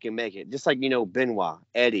hope he can make it. Just like Benoit,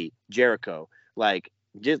 Eddie, Jericho, like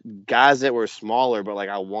just guys that were smaller, but like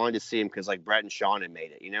I wanted to see him because like Brett and Shawn had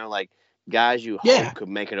made it. Like guys you hope could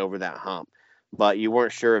make it over that hump, but you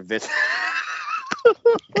weren't sure if Vince.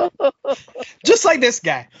 Just like this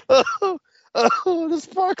guy. Oh, the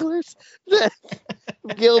sparklers.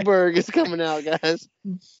 Gilbert is coming out, guys.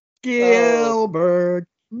 Gilbert.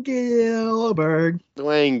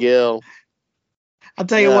 Dwayne Gill. I'll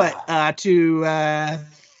tell you what, to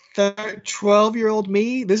 12-year-old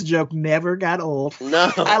me, this joke never got old.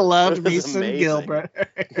 No. I loved me some Gilbert.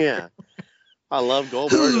 Yeah. I love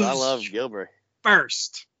Goldberg. I love Gilbert.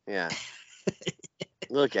 First. Yeah.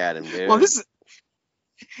 Look at him, dude. Well, this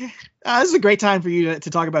is a great time for you to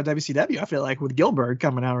talk about WCW, I feel like, with Gilbert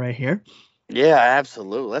coming out right here. Yeah,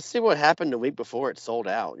 absolutely. Let's see what happened the week before it sold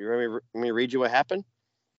out. You ready me to read you what happened?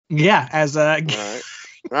 Yeah, as All right.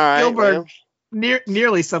 Gilbert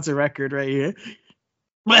nearly sets a record right here.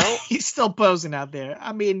 But he's still posing out there.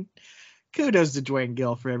 Kudos to Dwayne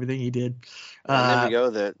Gill for everything he did. And then we go,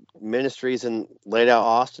 the Ministries and laid out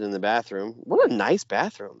Austin in the bathroom. What a nice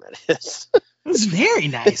bathroom that is. It's very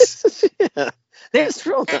nice. Yeah. It's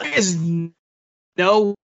real nice. There is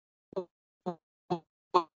no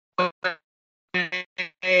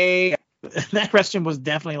that restroom was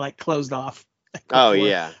definitely like closed off. Oh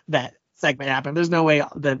yeah, that segment happened. There's no way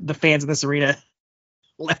the fans in this arena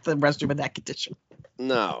left the restroom in that condition.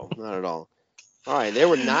 No, not at all. All right, there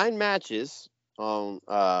were 9 matches on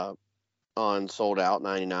Sold Out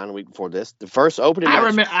 99 a week before this. The first opening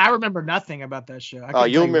match. I remember nothing about that show.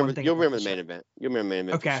 You'll remember the main event. You'll remember the main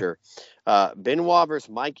event for sure. Benoit versus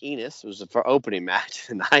Mike Enos was the opening match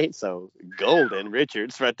tonight. So golden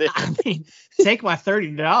Richards right there. Take my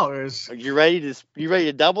 $30. You ready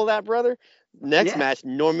to double that, brother? Next match,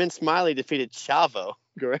 Norman Smiley defeated Chavo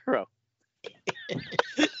Guerrero.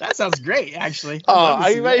 That sounds great, actually. Oh,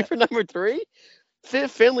 are you ready for number 3? Fit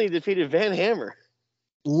Finlay defeated Van Hammer.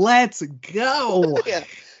 Let's go. Yeah.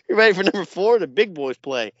 You ready for number 4? The big boys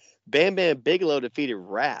play. Bam Bam Bigelow defeated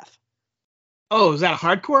Wrath. Oh, is that a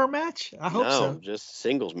hardcore match? I hope so. No, just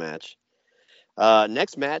singles match.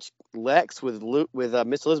 Next match, Lex with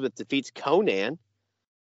Miss Elizabeth defeats Conan.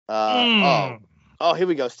 Oh, here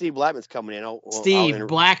we go. Steve Blackman's coming in. Steve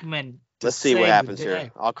Blackman. Let's see what happens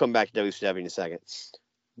here. I'll come back to WCW in a second.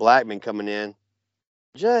 Blackman coming in.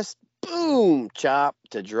 Just boom, chop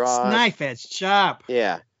to draw. Knife edge chop.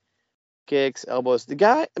 Yeah. Kicks, elbows. A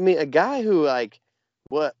guy who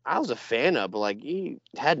what I was a fan of, but he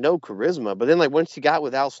had no charisma. But then once he got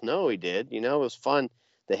with Al Snow, he did. It was fun.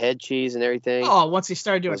 The head cheese and everything. Oh, once he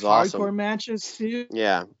started doing hardcore awesome. matches too.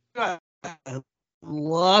 Yeah. I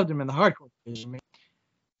loved him in the hardcore division.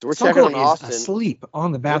 So we're checking on Austin. Asleep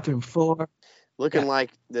on the bathroom floor. Looking like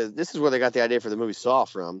this is where they got the idea for the movie Saw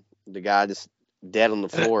from. The guy just dead on the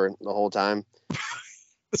floor the whole time.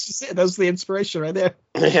 This is it. That was the inspiration right there.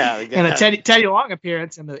 Yeah. And a Teddy Long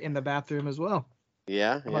appearance in the bathroom as well.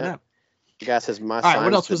 Yeah. How about that? The guy says my. All right.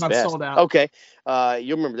 What else was on Sold Out? Okay.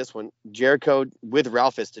 You'll remember this one. Jericho with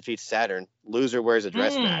Ralphus defeats Saturn. Loser wears a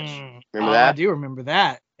dress match. Remember that? I do remember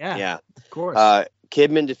that. Yeah. Yeah. Of course.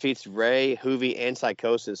 Kidman defeats Ray, Hoovy, and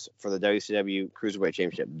Psychosis for the WCW Cruiserweight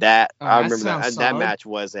Championship. I remember that match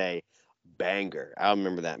was a banger. I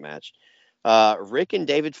remember that match. Rick and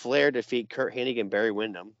David Flair defeat Kurt Hennig and Barry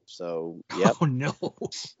Windham. So, yep. Oh, no.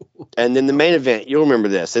 And then the main event, you'll remember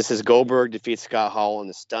this. This is Goldberg defeats Scott Hall in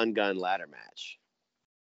the Stun Gun ladder match.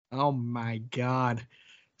 Oh, my God.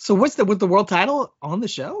 So what's with the world title on the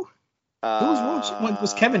show? Who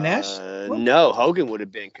was Kevin Nash? No, Hogan would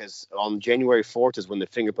have been, because on January 4th is when the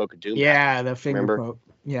finger poke of doom. Yeah, the finger poke.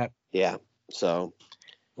 Yeah. Yeah. So.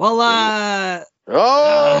 Well,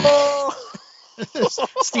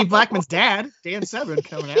 Steve Blackman's dad, Dan Severn,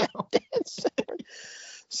 coming out. Dan Severn.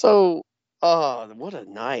 So, what a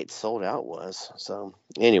night Sold Out was. So,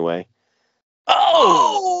 anyway.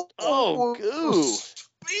 Goo.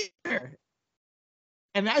 Spear.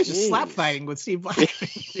 And now he's just slap fighting with Steve Blackman.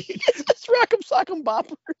 Let's rock 'em, sock 'em,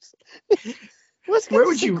 boppers. Where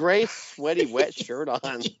would you gray, sweaty, wet shirt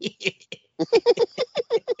on?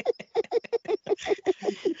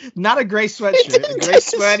 Not a gray sweatshirt, a gray,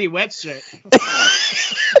 sweaty, wet shirt. You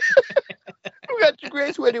got your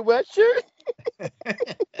gray, sweaty, wet shirt?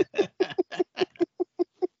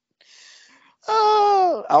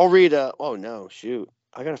 I'll read. Oh no, shoot!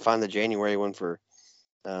 I gotta find the January one for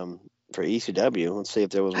ECW. Let's see if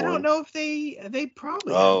there was one. I don't know if they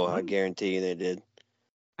probably. Oh, I guarantee you they did.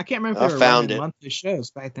 I can't remember if they were running monthly shows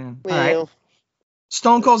back then. Well, all right.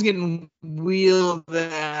 Stone Cold's getting wheeled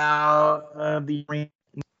out of the arena.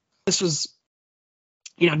 This was,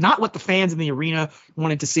 not what the fans in the arena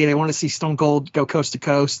wanted to see. They wanted to see Stone Cold go coast to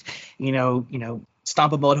coast,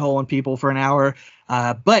 stomp a mud hole on people for an hour.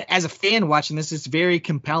 But as a fan watching this, it's very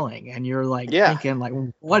compelling. And you're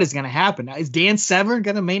thinking, what is going to happen? Is Dan Severn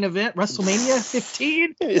going to main event WrestleMania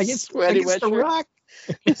 15 against The Rock?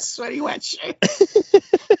 Sweaty wet shirt.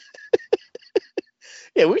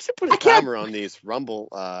 Yeah, we should put a timer on these Rumble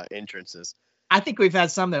entrances. I think we've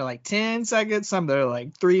had some that are like 10 seconds, some that are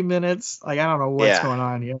like 3 minutes. Like, I don't know what's going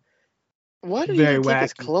on here. Why did he take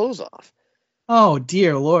his clothes off? Oh,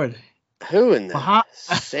 dear Lord. Who in the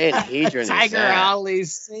Sanhedrin Tiger Ali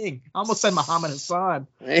Singh. I almost said Muhammad Hassan.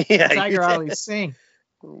 Yeah, Tiger Ali Singh.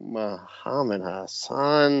 Muhammad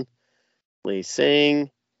Hassan Lee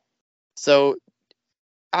Singh. So,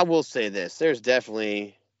 I will say this. There's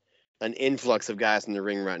definitely an influx of guys in the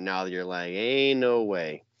ring right now that you're like, ain't no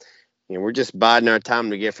way. We're just biding our time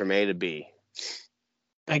to get from A to B.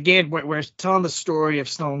 Again, we're telling the story of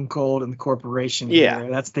Stone Cold and the corporation. Yeah,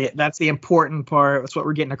 here. That's the important part. That's what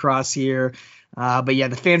we're getting across here. But yeah,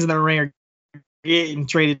 the fans in the ring are getting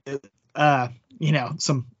traded.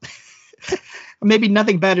 Some maybe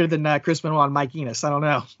nothing better than Chris Benoit and Mike Enos. I don't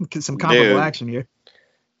know. Some comparable action here.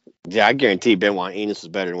 Yeah, I guarantee Benoit Enos is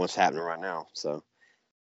better than what's happening right now. So,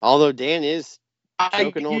 although Dan is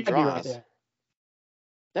choking on draws. Right,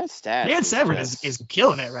 that's stats. Dan Severn is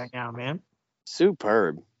killing it right now, man.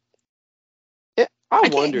 Superb. Yeah, I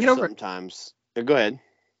wonder sometimes. Go ahead.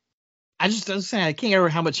 I just don't say I can't remember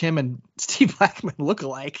how much him and Steve Blackman look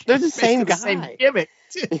alike. They're the same guy. Same gimmick.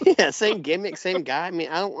 Yeah, same gimmick, same guy. I mean,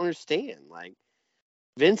 I don't understand. Like,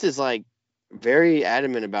 Vince is very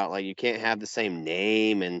adamant about you can't have the same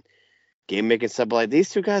name and gimmick and stuff. But these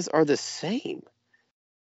two guys are the same.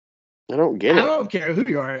 I don't get it. I don't care who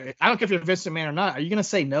you are. I don't care if you're a Vince McMahon or not. Are you gonna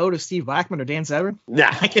say no to Steve Blackman or Dan Severn?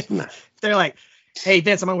 Nah. If they're like, hey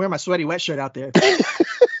Vince, I'm gonna wear my sweaty wet shirt out there.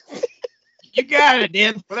 You got it,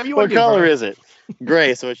 Dan. Whatever you want to do. What color is it?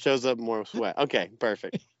 Gray, so it shows up more sweat. Okay,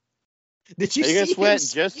 perfect. Are you gonna sweat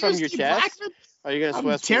just from your chest? Blackman? Are you gonna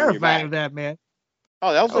sweat? I'm terrified of that, man.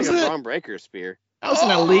 Oh, that was like a Braun Breaker spear. That was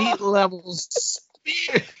an elite level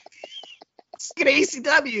spear. Look at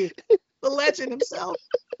ACW. The legend himself,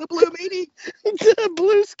 the Blue Meanie. The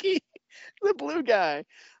Blue Ski, the blue guy.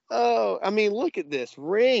 Oh, I mean, look at this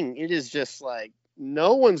ring. It is just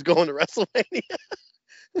no one's going to WrestleMania.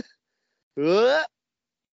 Blue.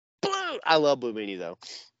 I love Blue Meanie, though.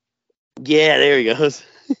 Yeah, there he goes.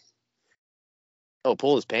 Oh,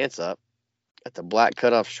 pull his pants up. Got the black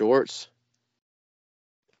cutoff shorts.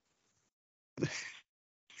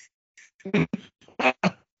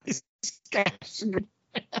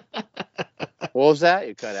 What was that?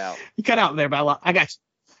 You cut out. You cut out there, but I got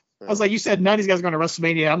you. I was like, you said none of these guys are going to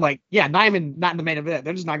WrestleMania. I'm like, yeah, not in the main event.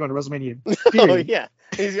 They're just not going to WrestleMania. Oh, yeah.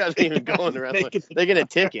 These guys ain't even going to WrestleMania. They get a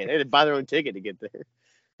ticket. They had to buy their own ticket to get there.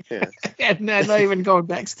 Yeah. And not even going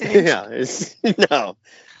backstage. Yeah. No.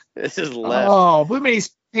 This is left. Oh, Blue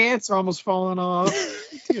Meaty's pants are almost falling off.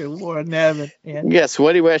 Dear Lord, Nevin. Man. Yeah,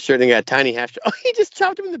 sweaty wet shirt and got a tiny half. Oh, he just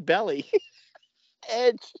chopped him in the belly.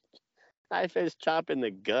 Edge. Knife edge chop in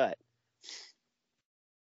the gut.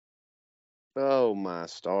 Oh my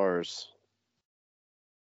stars.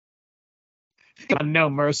 No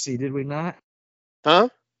Mercy, did we not? Huh?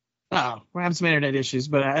 Oh, we're having some internet issues,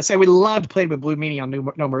 but I say we loved playing with Blue Meanie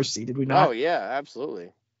on No Mercy, did we not? Oh yeah,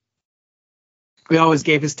 absolutely. We always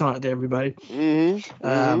gave his taunt to everybody.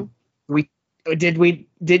 Mm-hmm.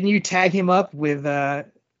 Didn't you tag him up with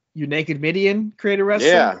your Naked Midian creator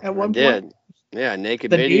wrestler at one point? Did. Yeah,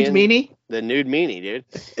 Naked the Midian. Nude Meanie? The Nude Meanie, dude.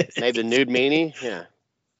 Made the Nude Meanie. Yeah.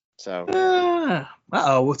 So.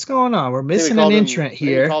 What's going on? We're missing an entrant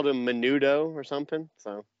here. We called him Menudo or something.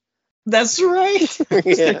 So. That's right.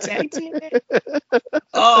 Yeah. Tag team.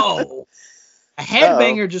 Oh, a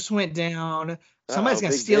headbanger just went down. Somebody's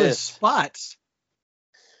gonna steal his spot.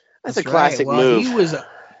 That's a classic move.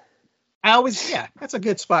 That's a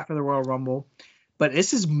good spot for the Royal Rumble. But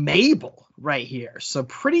this is Mabel right here. So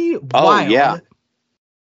pretty wild. Yeah.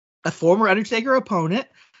 A former Undertaker opponent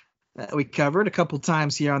that we covered a couple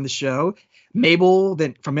times here on the show. Mabel,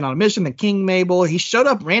 then from Men on a Mission, then King Mabel. He showed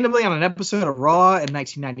up randomly on an episode of Raw in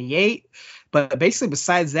 1998. But basically,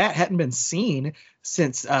 besides that, hadn't been seen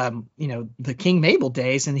since, the King Mabel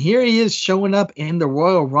days. And here he is showing up in the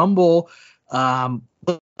Royal Rumble,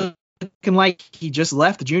 looking like he just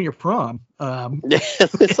left the junior prom.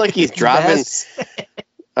 It's like he's driving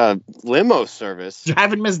limo service.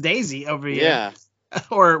 Driving Miss Daisy over here. Yeah.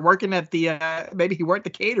 Or working at the, maybe he worked the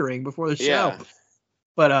catering before the show. Yeah.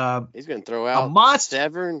 But he's going to throw out a monster.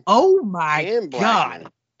 Severn. Oh my and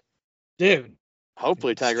God. Dude.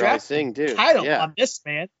 Hopefully Tiger Eye Singh, dude. Title on this,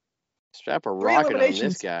 man. Strap a rocket on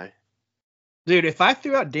this guy. Dude, if I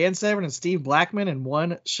threw out Dan Severn and Steve Blackman in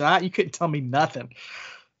one shot, you couldn't tell me nothing.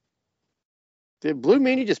 Did Blue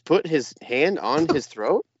Meanie just put his hand on his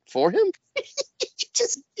throat for him?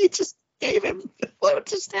 You just gave him. What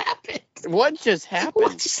just happened? What just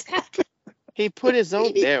happened? He put his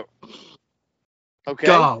own there. Okay.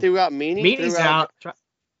 Threw out Meanie. Meanie's out.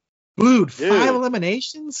 Dude, 5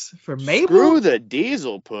 eliminations for Mabel? Screw the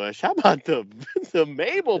Diesel push. How about the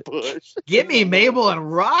Mabel push? Give me Mabel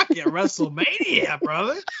and Rock at WrestleMania,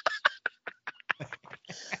 brother.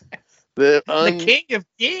 The King of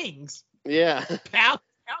Kings. Yeah. Pound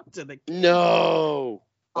to the king. No.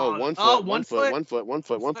 Oh, 1 foot. 1 foot. 1 foot. 1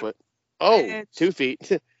 foot. 1 foot. Oh, 2 feet.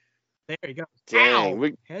 There you go.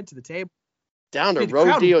 Dang. Head to the table. Down to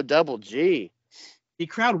Rodeo Double G. The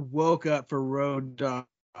crowd woke up for Road Dogg.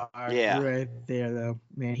 Yeah. Right there, though.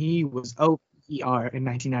 Man, he was OPR in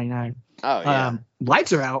 1999. Oh, yeah.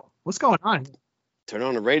 Lights are out. What's going on? Turn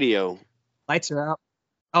on the radio. Lights are out.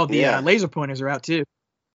 Oh, the laser pointers are out, too.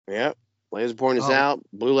 Yep. Laser pointers out.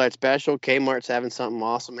 Blue light special. Kmart's having something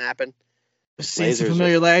awesome happen. Seeing some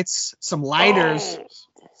familiar lights. Some lighters.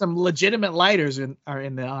 Some legitimate lighters are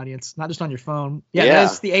in the audience, not just on your phone. Yeah.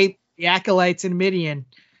 That's the Acolytes in Midian.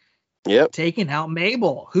 Yep. Taking out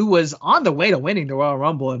Mabel, who was on the way to winning the Royal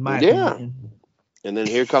Rumble, in my opinion. And then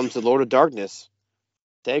here comes the Lord of Darkness.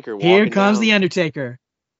 Taker walking Here comes down. the Undertaker.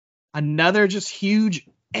 Another just huge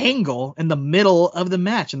angle in the middle of the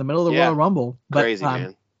match, in the middle of the Royal Rumble. But, crazy,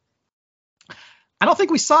 man. I don't think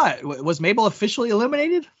we saw it. Was Mabel officially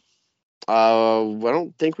eliminated? I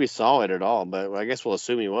don't think we saw it at all, but I guess we'll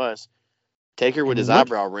assume he was. Taker with his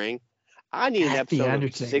eyebrow ring. I need an episode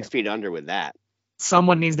of 6 Feet Under with that.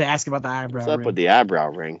 Someone needs to ask about the eyebrow ring. What's up with the eyebrow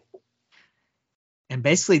ring? And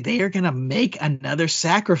basically, they are going to make another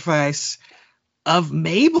sacrifice of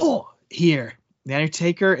Mabel here. The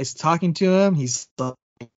Undertaker is talking to him. He's like,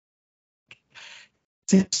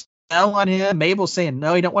 on him. Mabel's saying,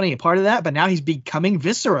 no, he don't want any part of that. But now he's becoming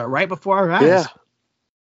Viscera right before our eyes. Yeah.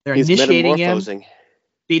 They're initiating him,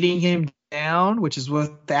 beating him down, which is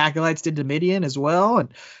what the Acolytes did to Midian as well.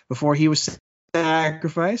 And before he was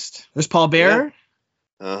sacrificed, there's Paul Bearer.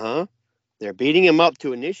 Yeah. They're beating him up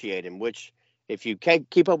to initiate him, which if you can't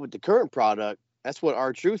keep up with the current product, that's what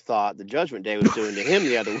R-Truth thought the Judgment Day was doing to him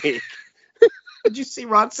the other week. Did you see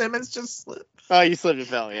Ron Simmons just slip? Oh, you slipped and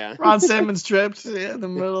fell, yeah. Ron Simmons tripped in the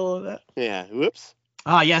middle of that. Yeah, whoops.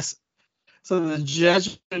 Ah, yes. So the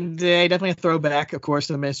Judgment Day, definitely a throwback, of course,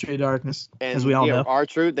 to the Ministry of Darkness, and, as we all know.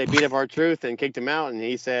 R-Truth, they beat up R-Truth and kicked him out, and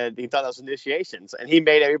he said he thought that was initiations, and he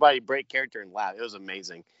made everybody break character and laugh. It was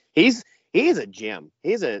amazing. He is a gem.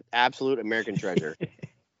 He's an absolute American treasure.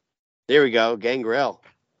 There we go, Gangrel.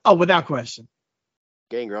 Oh, without question.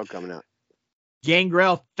 Gangrel coming out.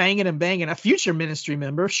 Gangrel banging and banging, a future Ministry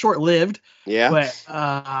member, short-lived. Yeah.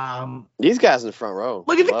 But these guys in the front row.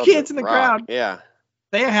 Look at the kids in the crowd. Yeah.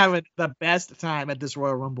 They are having the best time at this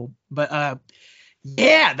Royal Rumble. But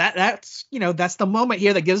yeah, that's that's the moment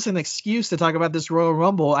here that gives us an excuse to talk about this Royal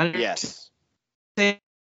Rumble. Yes.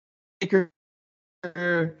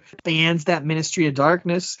 Fans that Ministry of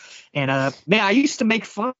Darkness, and man, I used to make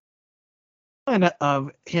fun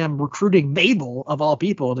of him recruiting Mabel of all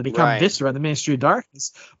people to become Viscera, the Ministry of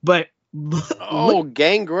Darkness. But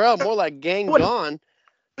Gangrel, more like Gang Gone.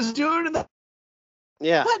 Was doing in the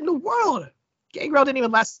what in the world? Gangrel didn't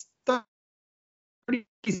even last 30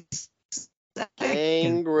 seconds.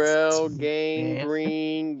 Gangrel,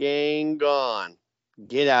 Gangrene, Gang Gone.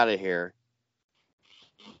 Get out of here.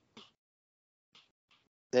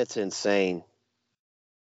 That's insane.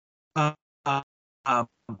 Those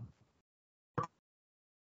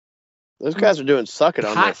guys are doing suck it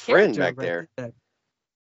on their friend back there.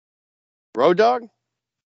 Road Dogg?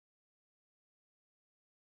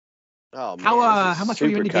 Oh man. How much were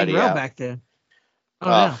you into Gangrel back then?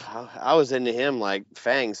 I was into him like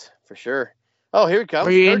fangs for sure. Oh, here he comes.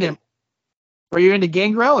 Were you into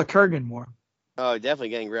Gangrel or Kurgan more? Oh, definitely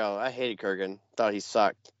Gangrel. I hated Kurgan. Thought he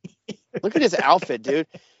sucked. Look at his outfit, dude.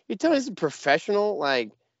 You tell me he's a professional? Like,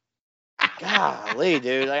 golly,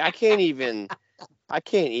 dude. Like, I can't even,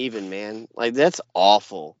 man. Like, that's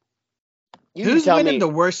awful. Who's winning the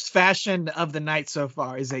worst fashion of the night so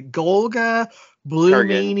far? Is it Golga, Blue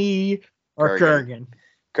Meanie, or Kurgan?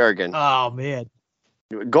 Kurgan. Oh, man.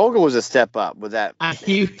 Golga was a step up with that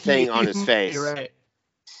thing on his face. You're right.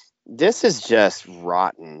 This is just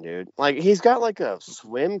rotten, dude. Like, he's got like a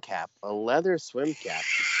swim cap, a leather swim cap.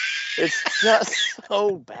 It's just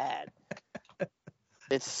so bad.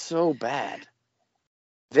 It's so bad.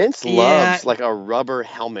 Vince loves like a rubber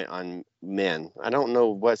helmet on men. I don't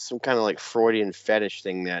know what some kind of like Freudian fetish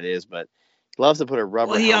thing that is, but he loves to put a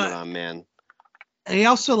rubber helmet on men. He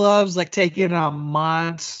also loves like taking a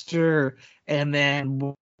monster and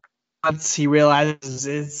then once he realizes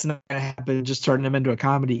it's not gonna happen, just turning him into a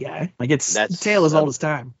comedy guy. Like it's tale as old as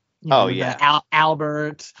time.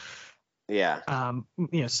 Albert. Yeah.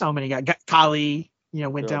 So many guys. Kali,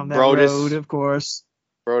 went down that road, of course.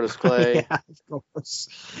 Brodus Clay. Yeah, of course.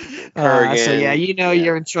 So yeah,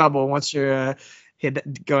 you're in trouble once you're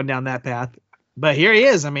going down that path. But here he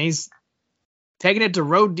is. I mean, he's taking it to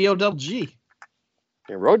Road Deal Double G.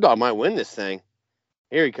 Yeah, Road Dogg might win this thing.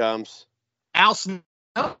 Here he comes. Al Snow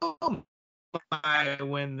might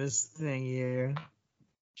win this thing here.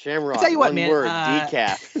 Shamrock. I'll tell you what, man. Word,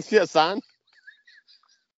 decaf. Yes, son.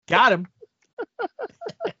 Got him.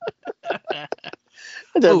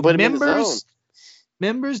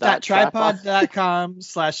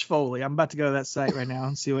 Members.tripod.com/Foley. I'm about to go to that site right now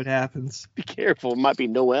and see what happens. Be careful. It might be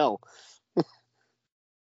Noel.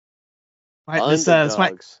 This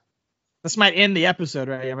might end the episode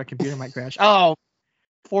right here. My computer might crash. Oh,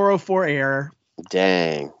 404 error.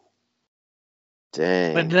 Dang.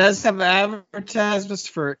 But it does have advertisements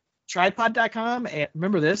for tripod.com and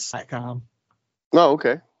remember this.com. Oh,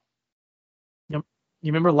 okay. You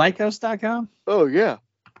remember Lycos.com? Oh, yeah.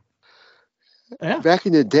 Yeah. Back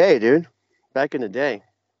in the day, dude. Back in the day.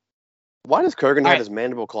 Why does Kurgan have his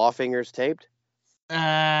mandible claw fingers taped?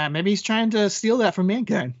 Maybe he's trying to steal that from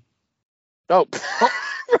Mankind. Oh.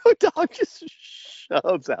 Road Dogg just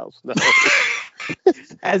shoves Al Snow.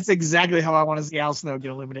 That's exactly how I want to see Al Snow get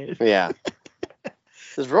eliminated. Yeah.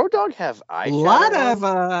 Does Road Dogg have eyeshadow? A lot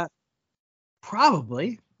of,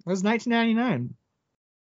 probably. It was 1999.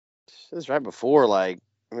 This is right before,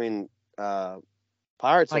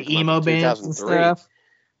 Pirates. Like emo bands and stuff.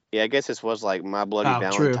 Yeah, I guess this was like My Bloody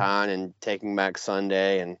Valentine and Taking Back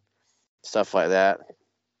Sunday and stuff like that.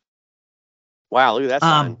 Wow, look at that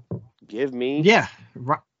sign. Give me. Yeah.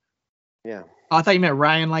 Yeah. Oh, I thought you meant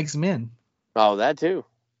Ryan Likes Men. Oh, that too.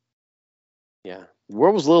 Yeah. The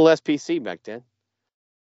world was a little less PC back then.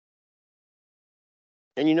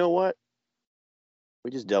 And you know what?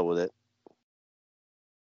 We just dealt with it.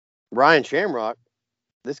 Ryan Shamrock.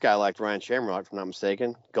 This guy liked Ryan Shamrock, if I'm not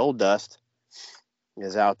mistaken. Goldust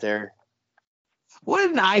is out there. What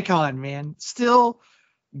an icon, man. Still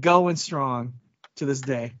going strong to this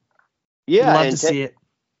day. Yeah. Love to see it.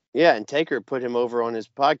 Yeah, and Taker put him over on his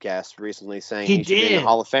podcast recently saying he should be in the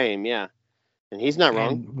Hall of Fame. Yeah. And he's not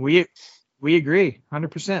wrong. We agree,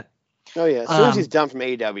 100%. Oh, yeah. As soon as he's done from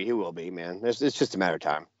AEW, he will be, man. It's just a matter of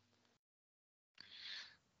time.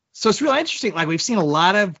 So it's really interesting. Like, we've seen a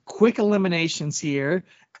lot of quick eliminations here,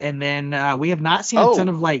 and then we have not seen a ton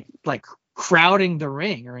of, like crowding the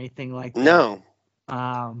ring or anything like that. No.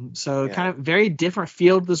 Kind of very different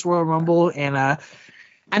field, this Royal Rumble, and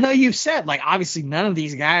I know you said, like, obviously none of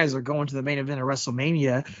these guys are going to the main event of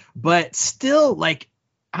WrestleMania, but still, like,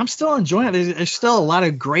 I'm still enjoying it. There's still a lot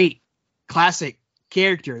of great classic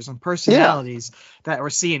characters and personalities that we're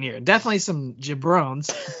seeing here. Definitely some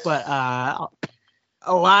jabrones, but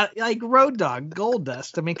a lot like Road Dogg,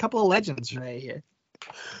 Goldust. I mean, a couple of legends right here.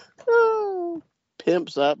 Oh,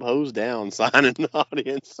 pimps up, hose down, sign in the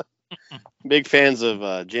audience. Big fans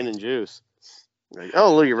of gin and juice. Like,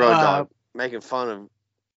 oh, look at Road Dogg making fun of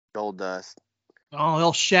Goldust. Oh,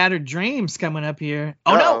 little Shattered Dreams coming up here.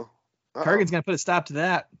 Oh, Uh-oh. no. Kurgan's going to put a stop to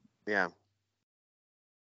that. Yeah.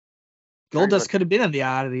 Goldust could have been in the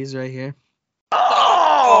oddities right here.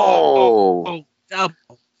 Oh! Double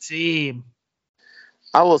team.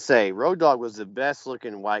 I will say, Road Dogg was the best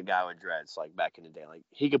looking white guy with dreads, like back in the day. Like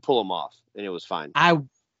he could pull them off, and it was fine.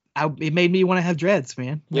 It made me want to have dreads,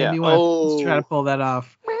 man. Made me want to try to pull that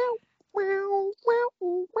off.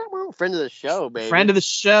 Friend of the show, baby. Friend of the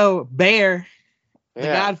show, Bear, the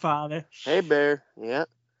Godfather. Hey, Bear. Yeah,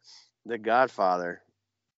 the Godfather.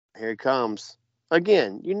 Here he comes.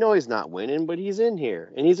 Again, you know he's not winning, but he's in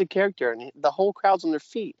here, and he's a character, and the whole crowd's on their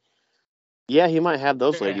feet. Yeah, he might have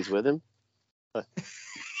those ladies with him. But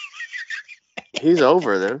he's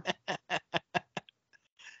over there.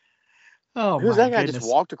 Oh, who's that guy just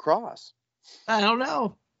walked across? I don't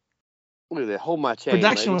know. Look at that. Hold my chain.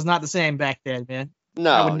 Production lady. was not the same back then, man. No.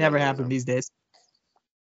 That would never happen these days.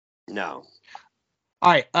 No.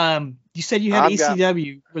 All right. You said you had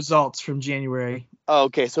ECW results from January. Oh,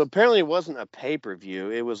 okay. So apparently it wasn't a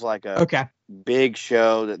pay-per-view. It was like a big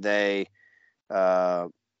show that they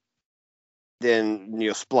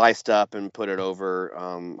then spliced up and put it over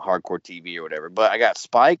Hardcore TV or whatever. But I got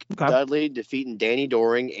Spike Dudley defeating Danny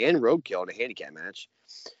Doring and Roadkill in a handicap match.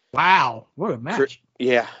 Wow, what a match!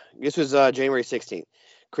 This was January 16th.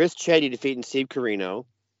 Chris Chetty defeating Steve Corino.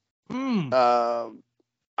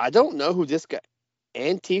 I don't know who this guy.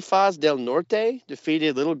 Antifaz del Norte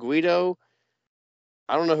defeated Little Guido.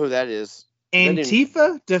 I don't know who that is.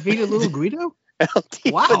 Antifa defeated Little Guido?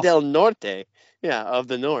 Antifa del Norte. Yeah, of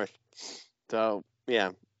the North. So,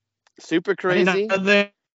 yeah. Super Crazy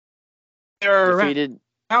defeated...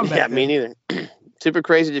 Yeah, me neither. Super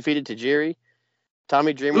Crazy defeated Tajiri.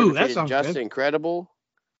 Tommy Dreamer defeated Just Incredible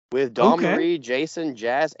with Dawn Marie, Jason,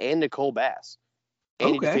 Jazz, and Nicole Bass.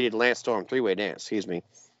 And he defeated Lance Storm. Three-way dance, excuse me.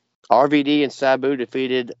 RVD and Sabu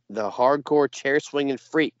defeated the Hardcore Chair-Swinging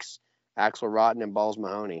Freaks, Axel Rotten and Balls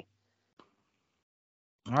Mahoney.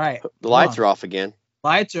 All right. The lights are off again.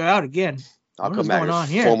 Lights are out again. I'll come back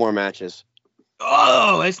with 4 more matches.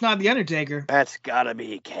 Oh, it's not The Undertaker. That's got to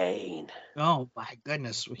be Kane. Oh, my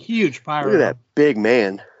goodness. Huge pyro. Look at that big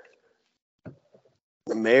man.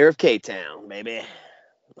 The mayor of K-Town, baby.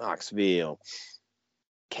 Knoxville.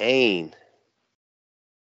 Kane.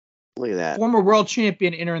 Look at that. Former world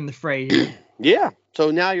champion entering the fray here. Yeah. So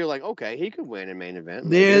now you're like, okay, he could win a main event.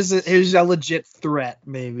 There's a legit threat,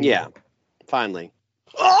 maybe. Yeah. Finally.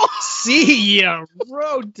 Oh, see ya,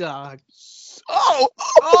 Road Dogg.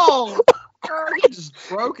 Oh, he just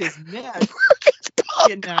broke his neck.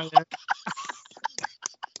 Getting out of there.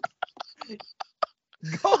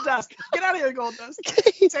 Goldust, get out of here, Goldust.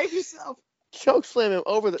 Save yourself. Choke slam him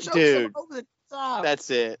over the dude. Over the top. That's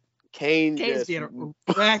it. Kane's getting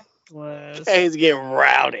reckless. Kane's getting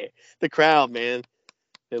rowdy. The crowd, man,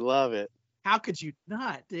 they love it. How could you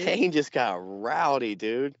not, dude? Kane just got rowdy,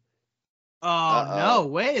 dude. Oh no!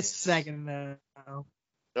 Wait a second now.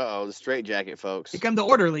 The straight jacket, folks. Here come the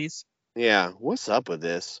orderlies. Yeah, what's up with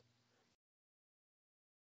this?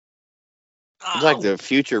 It's like the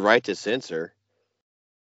future right to censor.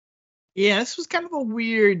 Yeah, this was kind of a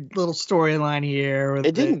weird little storyline here.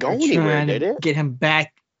 It didn't go anywhere, did it? Get him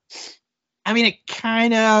back. I mean, it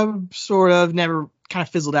kind of, sort of, never kind of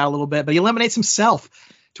fizzled out a little bit, but he eliminates himself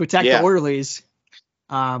to attack the orderlies,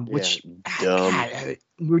 which God,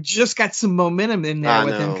 we just got some momentum in there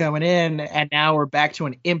with him coming in, and now we're back to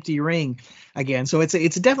an empty ring again. So it's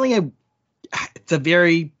definitely a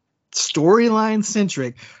very storyline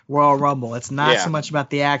centric Royal Rumble. It's not so much about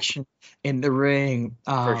the action in the ring.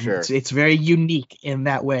 For sure. It's very unique in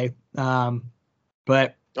that way.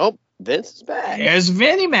 But Vince is back. There's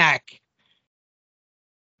Vinnie Mac.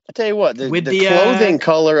 I tell you what, the clothing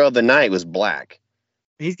color of the night was black.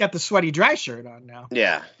 He's got the sweaty dry shirt on now.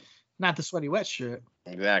 Yeah. Not the sweaty wet shirt.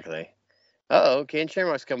 Exactly. Ken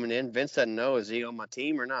Shamrock's coming in. Vince doesn't know, is he on my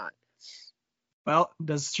team or not? Well,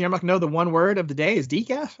 does Shamrock know the one word of the day is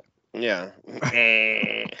decaf? Yeah.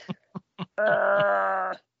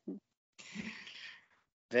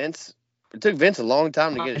 Vince, it took Vince a long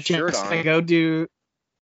time to get his shirt on.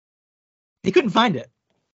 He couldn't find it.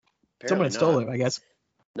 Someone had stole it, I guess.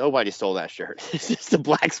 Nobody stole that shirt. It's just a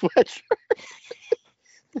black sweatshirt.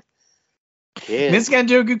 Yeah. Vince is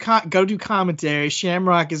gonna go do commentary.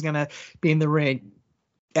 Shamrock is gonna be in the ring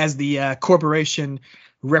as the corporation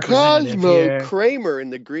representative Cosmo here. Kramer in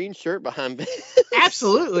the green shirt behind Vince.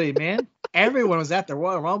 Absolutely, man. Everyone was at the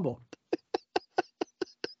Royal Rumble.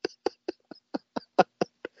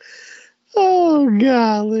 Oh,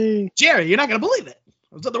 golly. Jerry, you're not gonna believe it.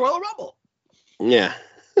 I was at the Royal Rumble. Yeah.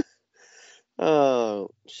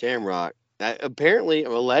 Oh, Shamrock. Apparently,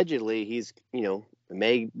 allegedly, he's,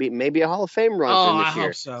 maybe a Hall of Fame run for him this year. I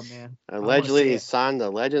hope so, man. Allegedly, he's signed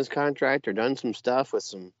the Legends contract or done some stuff with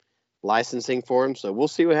some licensing for him. So we'll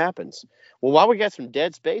see what happens. Well, while we got some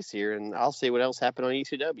dead space here, and I'll see what else happened on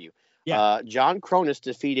ECW. Yeah. John Cronus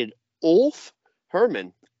defeated Ulf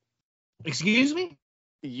Herman. Excuse me?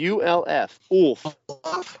 ULF. Ulf.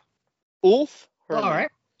 Ulf Herman. All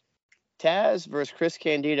right. Taz versus Chris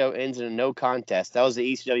Candido ends in a no contest. That was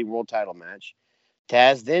the ECW World Title match.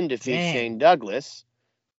 Taz then defeats Shane Douglas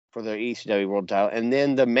for the ECW World Title. And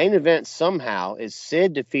then the main event somehow is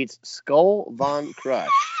Sid defeats Skull Von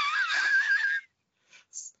Crush.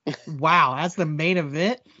 Wow, that's the main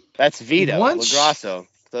event? That's Vito LaGrasso.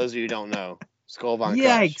 For those of you who don't know. Skull Von Crush.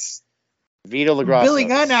 Yikes. Vito LaGrasso. Billy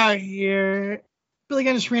Gunn out here. Billy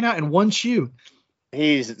Gunn just ran out in one shoe.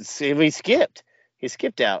 He skipped. He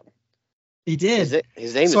skipped out. He did.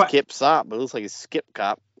 His name is Kip Sop, but it looks like he's Skip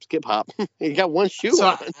Hop. He got one shoe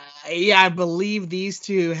on. I believe these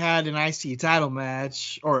two had an IC title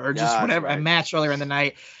match or just whatever, a match earlier in the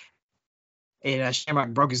night. And Shamrock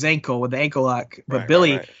broke his ankle with the ankle lock. But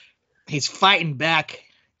Billy, he's fighting back.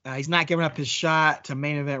 He's not giving up his shot to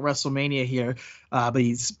main event WrestleMania here. But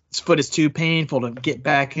his foot is too painful to get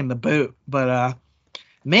back in the boot. But,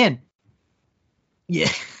 man, yeah.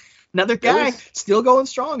 Another guy still going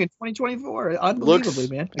strong in 2024. Unbelievably,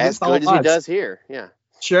 man. As good as he does here. Yeah.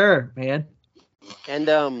 Sure, man. And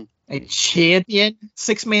a champion,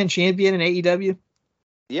 6-man champion in AEW.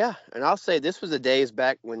 Yeah, and I'll say this was the days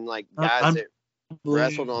back when guys that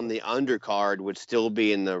wrestled on the undercard would still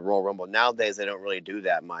be in the Royal Rumble. Nowadays they don't really do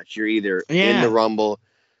that much. You're either in the Rumble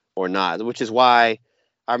or not, which is why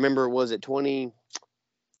I remember, was it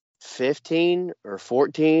 2015 or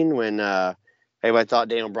 14 when everybody thought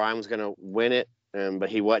Daniel Bryan was going to win it, but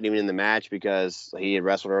he wasn't even in the match because he had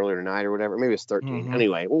wrestled earlier tonight or whatever. Maybe it was 13. Mm-hmm.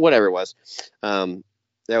 Anyway, whatever it was. That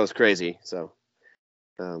was crazy. So,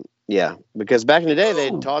 yeah, because back in the day, they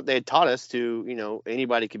had taught us to,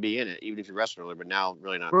 anybody could be in it, even if you wrestled earlier, but now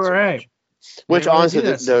really not. Right. So much. Which, honestly,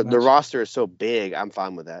 the roster is so big, I'm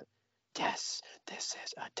fine with that. Yes, this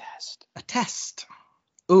is a test. A test.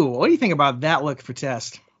 Ooh, what do you think about that look for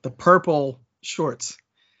Test? The purple shorts.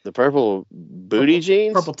 The purple booty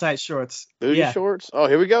jeans? Purple tight shorts. Booty shorts? Oh,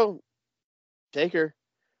 here we go. Taker.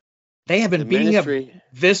 They have been beating up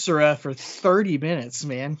Viscera for 30 minutes,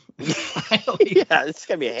 man. Yeah, it's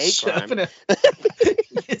going to be a hate crime.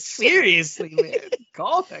 Seriously, man.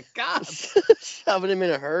 Call the cops. Shoving him in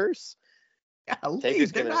a hearse. Golly,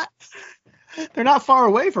 they're not far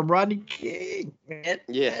away from Rodney King, man.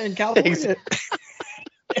 Yeah. In California.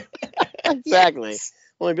 Exactly. Yes.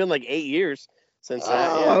 Only been like 8 years. Since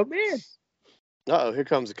man. Uh-oh, here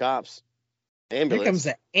comes the cops. Ambulance. Here comes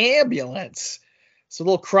the ambulance. So a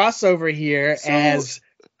little crossover here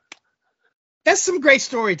that's some great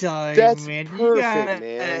storytelling, that's man. Perfect,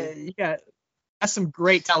 man. That's some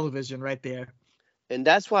great television right there. And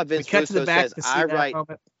that's why Vince Russo says, I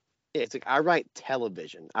write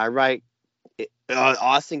television. I write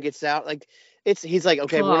Austin gets out. He's like,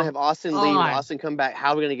 okay, we're going to have Austin leave, Austin come back.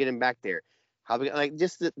 How are we going to get him back there?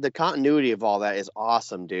 Just the continuity of all that is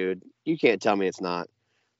awesome, dude. You can't tell me it's not.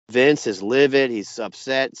 Vince is livid. He's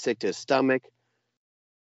upset, sick to his stomach.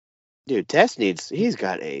 Dude, he's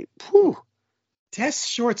got a. Whew. Test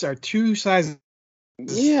shorts are 2 sizes.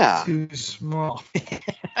 Yeah. Too small.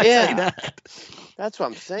 Yeah. That's what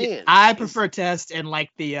I'm saying. I prefer Test and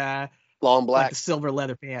the long black, the silver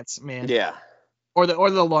leather pants, man. Yeah. Or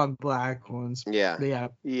the long black ones. Yeah. Yeah.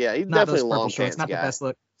 Yeah. He's not definitely those long shorts. Not guy. The best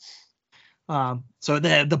look. So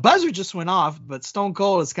the buzzer just went off, but Stone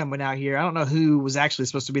Cold is coming out here. I don't know who was actually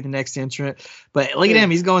supposed to be the next entrant, but look at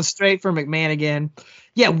him. He's going straight for McMahon again.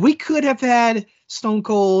 Yeah, we could have had Stone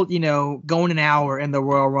Cold, going an hour in the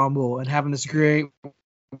Royal Rumble and having this great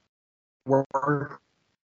work.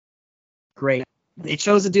 Great. They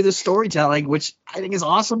chose to do the storytelling, which I think is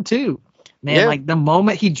awesome too. Man, the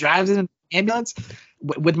moment he drives in an ambulance,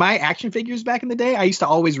 with my action figures back in the day, I used to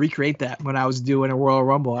always recreate that when I was doing a Royal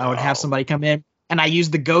Rumble. I would have somebody come in, and I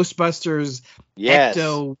used the Ghostbusters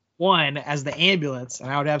Ecto 1 as the ambulance, and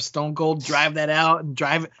I would have Stone Cold drive that out and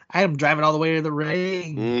drive it. I had him drive it all the way to the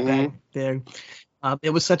ring back there.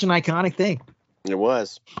 It was such an iconic thing. It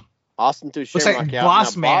was. Austin threw Looks like Shamrock out.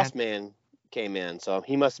 Boss Now, Man. Boss Man came in, so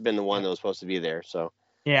he must have been the one that was supposed to be there. So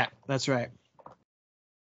Yeah, that's right.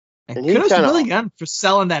 And kudos to kinda- Billy Gunn for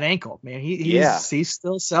selling that ankle, man. He's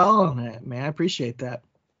still selling it, man. I appreciate that.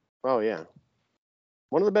 Oh yeah,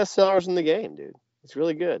 one of the best sellers in the game, dude. It's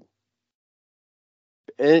really good.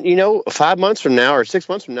 And 5 months from now or 6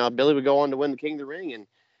 months from now, Billy would go on to win the King of the Ring and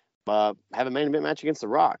have a main event match against The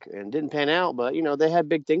Rock. And it didn't pan out, but they had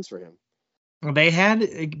big things for him. They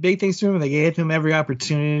had big things to him. They gave him every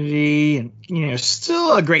opportunity, and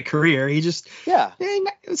still a great career. He just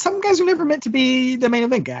some guys are never meant to be the main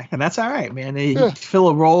event guy, and that's all right, man. They fill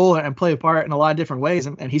a role and play a part in a lot of different ways,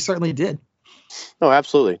 and he certainly did. Oh,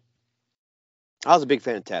 absolutely. I was a big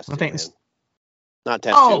fan of Test. Not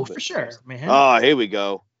Test. Oh, for sure, man. Oh, here we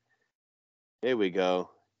go. Here we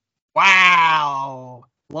go. Wow,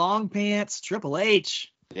 long pants, Triple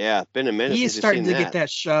H. Yeah, it's been a minute. He is starting to get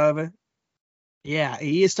that shove. Yeah,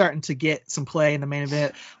 he is starting to get some play in the main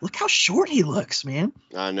event. Look how short he looks, man.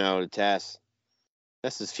 I know, Tess.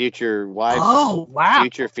 That's his future wife. Oh, wow.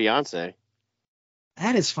 Future fiance.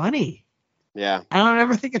 That is funny. Yeah. I don't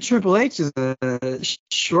ever think of Triple H as a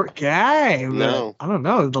short guy. No. I don't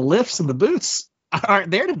know. The lifts and the boots aren't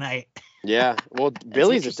there tonight. Yeah. Well,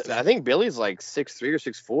 I think Billy's like 6'3" or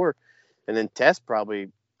 6'4", and then Tess probably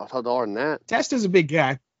a little taller than that. Test is a big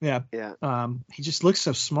guy. Yeah. Yeah. He just looks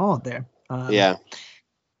so small there. Yeah.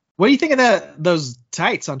 What do you think of those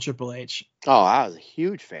tights on Triple H? Oh, I was a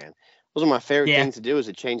huge fan. Those are my favorite things to do is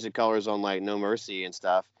to change the colors on like No Mercy and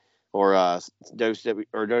stuff, or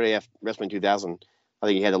WWF Wrestling 2000. I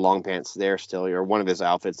think he had the long pants there still, or one of his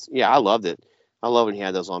outfits. Yeah, I loved it. I love when he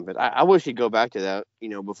had those long pants. I wish he'd go back to that,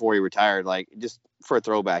 before he retired, like just for a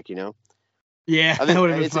throwback, Yeah, I think that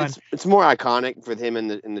would have been fun. It's more iconic for him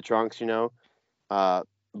in the trunks, But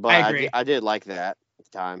I agree. I did like that at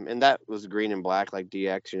the time, and that was green and black like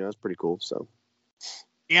DX. It's pretty cool. So.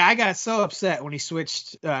 Yeah, I got so upset when he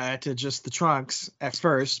switched to just the trunks at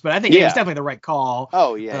first, but I think it was definitely the right call.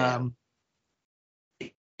 Oh yeah.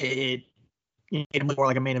 It made him look more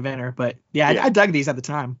like a main eventer, but I dug these at the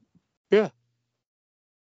time. Yeah.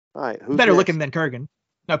 All right. Who's better next? looking than Kurgan,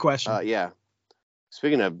 no question. Yeah.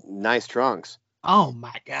 Speaking of nice trunks. Oh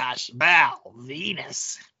my gosh, Val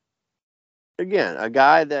Venus. Again, a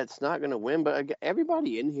guy that's not going to win, but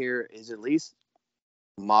everybody in here is at least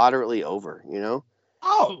moderately over.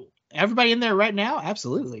 Oh, everybody in there right now?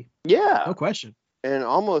 Absolutely. Yeah. No question. And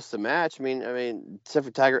almost a match. I mean, except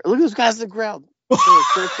for Tiger. Look at those guys in the crowd.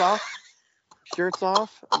 Shirts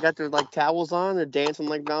off. I got their towels on. They're dancing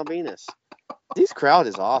like Val Venus. This crowd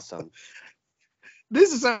is awesome.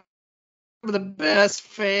 This is some of the best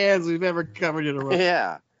fans we've ever covered in a row.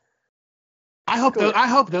 Yeah. I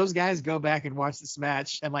hope those guys go back and watch this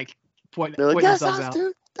match and point that's themselves us, out.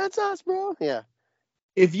 dude. That's us, bro. Yeah.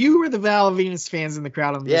 If you were the Val Venus fans in the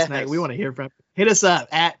crowd on this night, we want to hear from you. Hit us up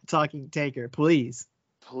at Talking Taker, please.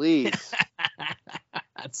 Please.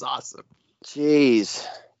 That's awesome. Jeez.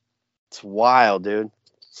 It's wild, dude.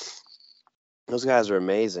 Those guys are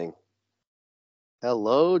amazing.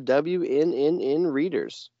 Hello, WNNN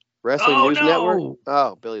readers. Wrestling News Network.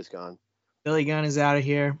 Oh, Billy's gone. Billy Gunn is out of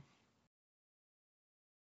here.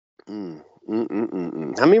 How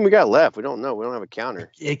many we got left? We don't know. We don't have a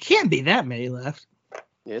counter. It can't be that many left.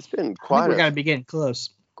 Yeah, it's been we got to be getting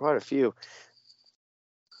close. Quite a few.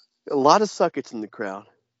 A lot of suckets in the crowd.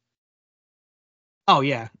 Oh,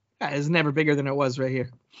 yeah. It's never bigger than it was right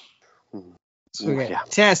here. So we got Yeah.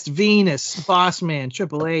 Test, Venus, Bossman,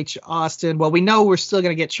 Triple H, Austin. Well, we know we're still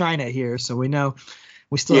going to get China here, so we know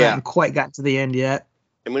we still haven't quite got to the end yet.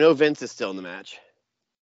 And we know Vince is still in the match.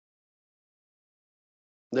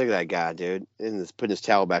 Look at that guy, dude. And putting his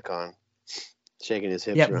towel back on. Shaking his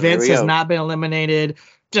hips. Yep, around. Vince Here we has go. not been eliminated.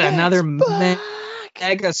 Another X-Pac.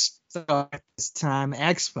 mega star this time,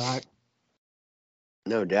 X-Pac.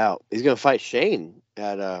 No doubt. He's going to fight Shane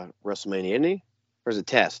at WrestleMania, isn't he? Or is it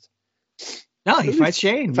Test? No, he fights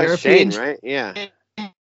Shane. He fights Shane, right? Yeah.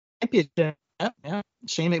 Championship. Yeah.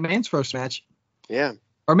 Shane McMahon's first match. Yeah.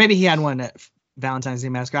 Or maybe he had one at Valentine's Day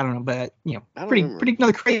Mask. I don't know, but pretty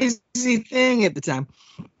another crazy thing at the time.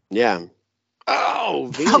 Yeah. Oh,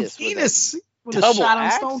 Venus. Venus with a double shot on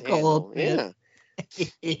axe Stone Cold. handle.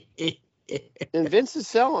 Yeah. And Vince is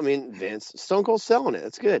selling. Stone Cold's selling it.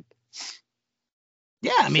 That's good.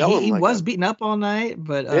 Yeah, I mean, he was beaten up all night,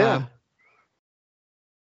 but I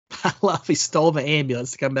love he stole the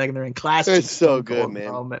ambulance to come back in the ring. Classic. It's so Stone good, Cold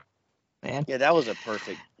man. moment, man. Yeah, that was a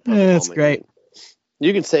perfect That's moment, great. dude.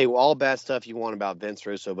 You can say all bad stuff you want about Vince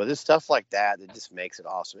Russo, but there's stuff like that just makes it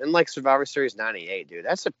awesome. And like Survivor Series 98, dude,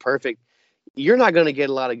 that's a perfect. you're not going to get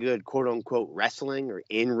a lot of good quote unquote wrestling or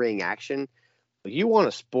in-ring action. If you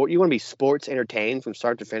want to be sports entertained from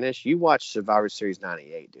start to finish, you watch Survivor Series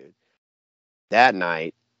 98, dude. That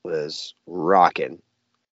night was rocking.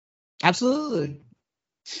 Absolutely.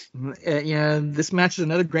 This match is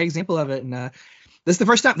another great example of it. And this is the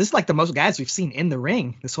first time. This is like the most guys we've seen in the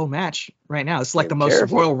ring this whole match right now. This is like the most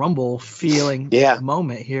Royal Rumble feeling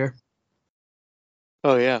moment here.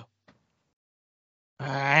 Oh, yeah. All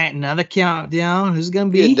right, another countdown. Who's going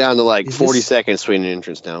to be? Getting down to like 40 seconds between the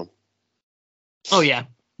entrance now. Oh, yeah.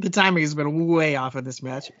 The timing has been way off of this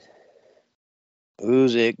match.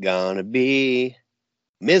 Who's it gonna be?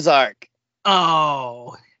 Mizark.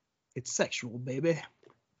 Oh, it's sexual, baby.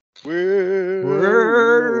 Whoa.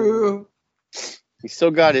 He's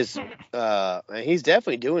still got his. He's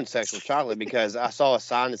definitely doing sexual chocolate because I saw a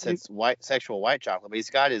sign that says sexual white chocolate, but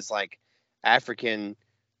he's got his like African.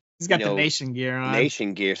 He's got the nation gear on.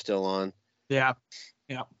 Nation gear still on. Yeah.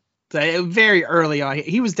 So very early on,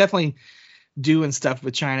 he was definitely doing stuff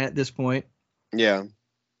with China at this point. Yeah.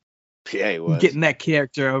 Yeah, he was. Getting that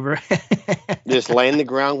character over. Just laying the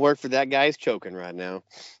groundwork for that guy. He's choking right now.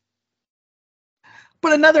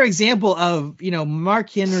 But another example of, Mark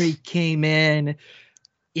Henry came in,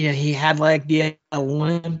 he had like the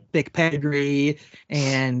Olympic pedigree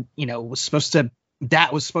and, was supposed to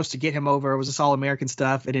get him over. It was this All-American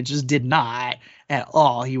stuff, and it just did not at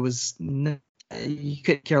all. You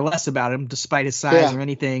couldn't care less about him despite his size or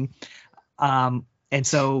anything. And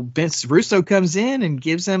so Vince Russo comes in and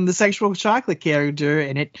gives him the sexual chocolate character,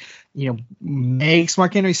 and it, makes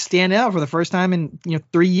Mark Henry stand out for the first time in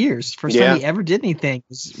 3 years. First time he ever did anything.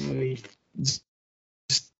 Just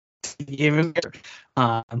gave him,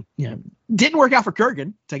 didn't work out for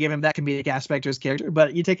Kurgan to give him that comedic aspect to his character,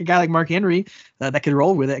 but you take a guy like Mark Henry that could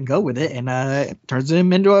roll with it and go with it, and it turns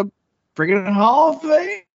him into a friggin' Hall of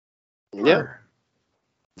Fame. Yeah.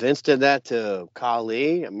 Vince did that to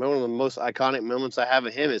Khali. One of the most iconic moments I have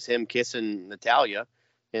of him is him kissing Natalya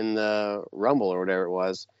in the Rumble or whatever it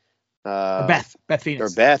was. Beth Phoenix. Or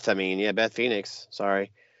Beth, Beth Phoenix. Sorry.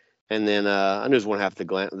 And then I knew it was one half the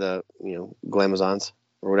Glamazons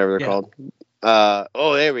or whatever they're called.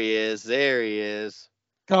 There he is.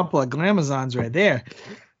 Couple of Glamazons right there.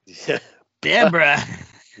 Deborah.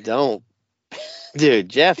 Don't. Dude,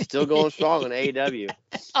 Jeff's still going strong on AEW.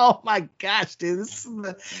 Oh my gosh, dude. This is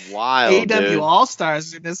the wild, AEW dude.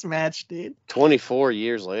 All-Stars in this match, dude. 24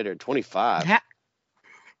 years later, 25.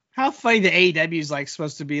 How funny the AEW is like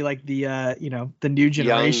supposed to be like the the new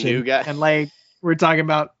generation. Young, new guy. And like we're talking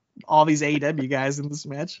about all these AEW guys in this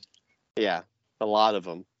match. Yeah, a lot of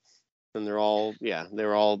them. And they're all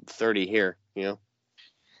 30 here,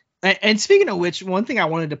 And speaking of which, one thing I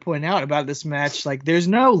wanted to point out about this match, like there's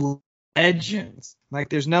no legends, like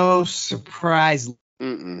there's no surprise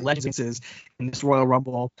legends in this Royal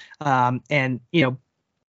Rumble, and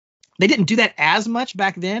they didn't do that as much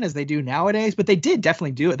back then as they do nowadays, but they did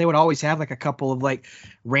definitely do it. They would always have like a couple of like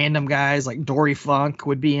random guys, like Dory Funk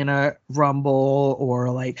would be in a Rumble, or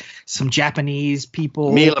like some Japanese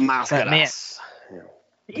people. Mila Mascaras.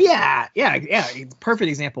 Yeah. Perfect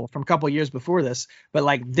example from a couple of years before this, but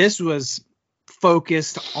like this was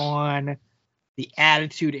focused on the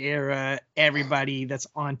Attitude Era, everybody that's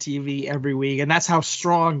on TV every week. And that's how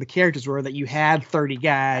strong the characters were, that you had 30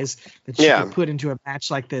 guys that you could put into a match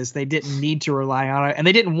like this. They didn't need to rely on it, and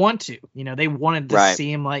they didn't want to. They wanted to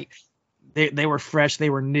seem like they were fresh, they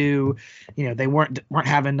were new. They weren't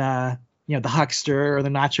having the Huckster or the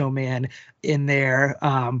Nacho Man in there.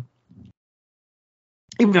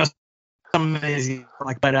 Even though some of it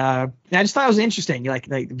I just thought it was interesting. Like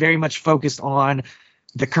very much focused on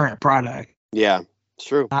the current product. Yeah, it's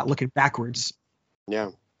true. Not looking backwards. Yeah,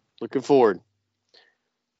 looking forward.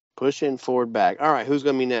 Pushing forward back. All right, who's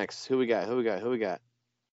going to be next? Who we got? D'Lo.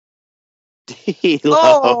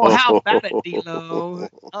 Oh, how about it, D'Lo?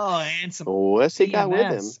 Oh, and some. What's he got with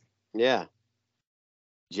him? Yeah.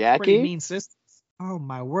 Jackie? Pretty mean sisters. Oh,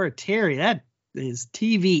 my word, Terry. That is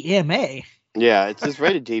TVMA. Yeah, it's just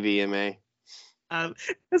rated TVMA.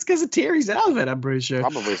 That's because of Terry's outfit, I'm pretty sure.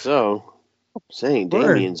 Probably so. Saying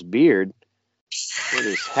Damien's beard. What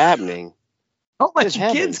is happening? Don't let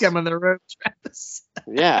your kids come on the road, Travis.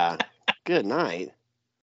 Yeah. Good night.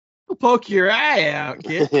 We'll poke your eye out,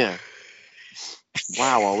 kid. Yeah.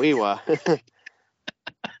 Wow, we were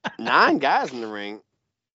 9 guys in the ring.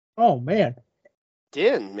 Oh man.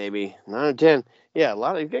 10 maybe. 9 or 10. Yeah, a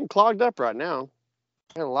lot of, he's getting clogged up right now.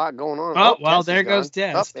 Got a lot going on. Oh, well, there goes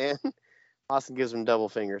Tess. And Austin gives him double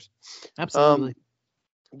fingers. Absolutely.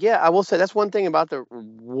 Yeah, I will say that's one thing about the.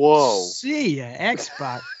 Whoa. See ya,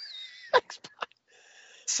 X-Pac.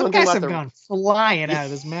 Some guys have gone flying out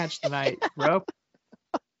of this match tonight, bro.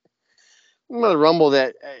 The Rumble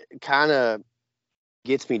that kind of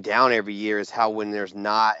gets me down every year is how when there's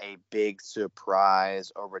not a big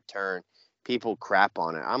surprise or return, people crap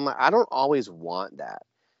on it. I'm like, I don't always want that.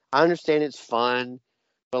 I understand it's fun,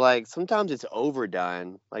 but like sometimes it's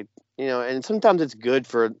overdone. Like, you know, and sometimes it's good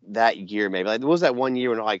for that year maybe. Like there was that one year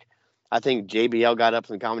when like I think JBL got up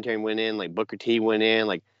from the commentary and went in, like Booker T went in,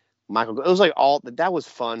 like Michael. It was like that was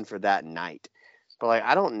fun for that night. But like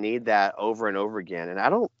I don't need that over and over again, and I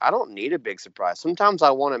don't need a big surprise. Sometimes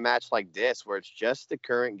I want a match like this where it's just the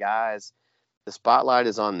current guys, the spotlight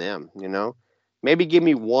is on them. You know, maybe give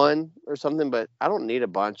me one or something, but I don't need a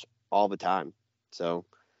bunch all the time. So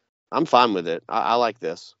I'm fine with it. I like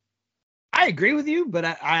this. I agree with you, but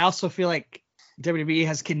I also feel like WWE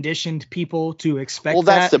has conditioned people to expect. Well,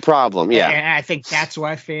 that's the problem. Yeah, and I think that's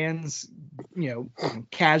why fans, you know,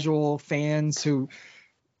 casual fans who,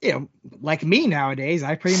 you know, like me nowadays,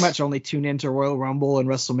 I pretty much only tune into Royal Rumble and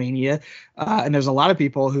WrestleMania. And there's a lot of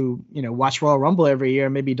people who, you know, watch Royal Rumble every year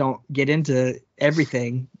and maybe don't get into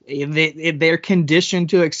everything. They're conditioned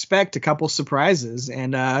to expect a couple surprises.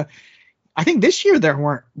 And I think this year there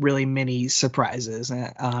weren't really many surprises,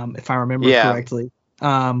 if I remember correctly.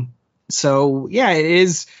 So, yeah, it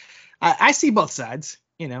is. I see both sides.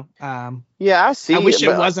 You know, I see. I wish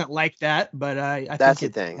it wasn't like that, but I that's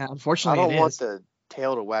think the thing. Unfortunately, I don't want the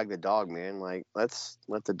tail to wag the dog, man. Like let's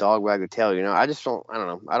let the dog wag the tail. You know, I don't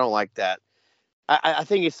know. I don't like that. I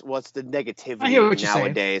think it's what's the negativity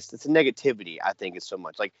nowadays. It's the negativity. I think is so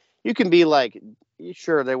much like you can be like,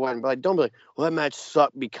 sure they won, but like, don't be like, well that match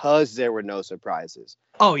sucked because there were no surprises.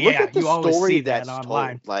 Oh yeah, look at the you always story see that that's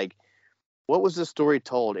online. Told. Like, what was the story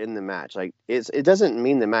told in the match? Like, it doesn't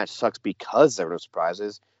mean the match sucks because there were no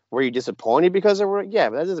surprises. Were you disappointed because there were? Yeah,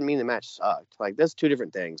 but that doesn't mean the match sucked. Like, that's two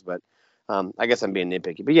different things. But I guess I'm being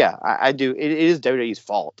nitpicky. But yeah, I do. It is WWE's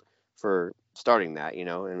fault for starting that, you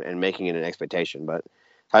know, and making it an expectation. But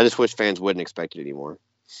I just wish fans wouldn't expect it anymore.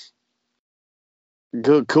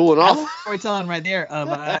 Good, cool and off. Storytelling right there of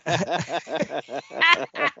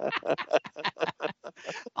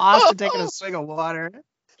Austin taking a swig of water.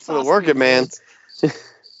 For the working man. I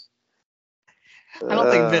don't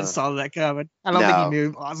think Vince saw that coming. I don't think he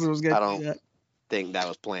knew Austin was going to do that. Think that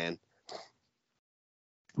was planned.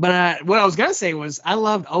 But what I was going to say was I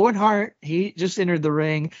loved Owen Hart. He just entered the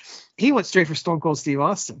ring. He went straight for Stone Cold Steve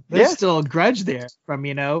Austin. There's still a grudge there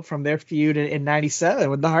from their feud in 97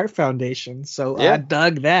 with the Hart Foundation. So I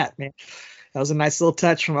dug that, man. That was a nice little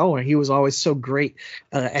touch from Owen. He was always so great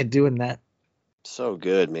at doing that. So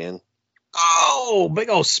good, man. Oh, big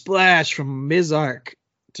old splash from Mizark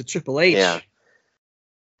to Triple H. Yeah.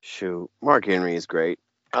 Shoot. Mark Henry is great.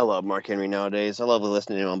 I love Mark Henry nowadays. I love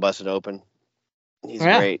listening to him on Busted Open. He's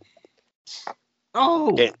great.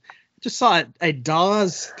 Oh, just saw a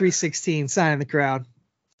Dawes 316 sign in the crowd.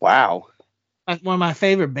 Wow. One of my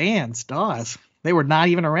favorite bands, Dawes. They were not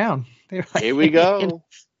even around. They were like, here we go.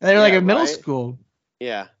 They were like in middle school.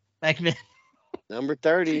 Yeah. Back then. Number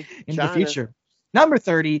 30. In the future. Number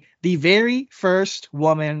 30, the very first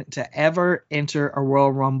woman to ever enter a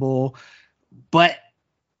Royal Rumble. But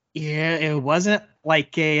yeah, it wasn't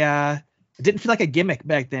like it didn't feel like a gimmick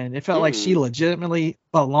back then. It felt like she legitimately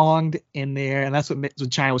belonged in there, and that's what made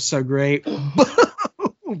China was so great.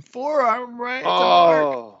 Boom! Forearm right.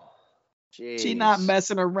 Oh, she not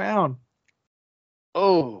messing around.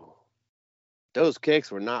 Oh, those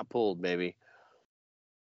kicks were not pulled, baby.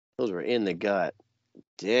 Those were in the gut.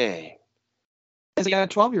 Dang. As a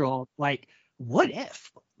 12-year-old, like, what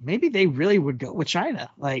if? Maybe they really would go with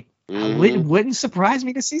China. Like, wouldn't surprise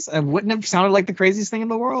me to see. It wouldn't have sounded like the craziest thing in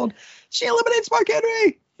the world. She eliminates Mark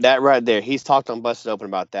Henry. That right there. He's talked on Busted Open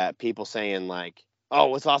about that. People saying like, "Oh,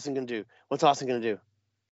 what's Austin gonna do? What's Austin gonna do?"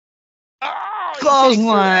 Oh,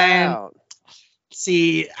 clothesline.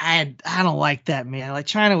 See, I don't like that, man. Like,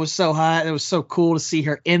 China was so hot. It was so cool to see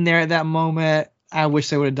her in there at that moment. I wish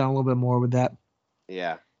they would have done a little bit more with that.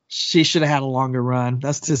 Yeah. She should have had a longer run.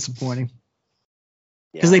 That's disappointing.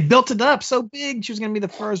 Because they built it up so big. She was going to be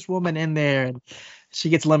the first woman in there. And she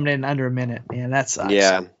gets eliminated in under a minute. Man, that sucks.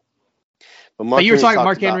 Yeah. But you were talking,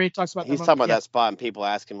 Mark Henry talks about that. He's talking about that spot, and people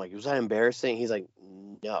ask him, like, was that embarrassing? He's like,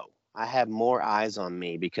 no. I have more eyes on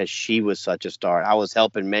me because she was such a star. I was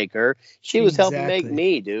helping make her. She was helping make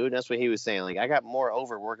me, dude. That's what he was saying. Like, I got more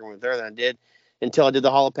over working with her than I did until I did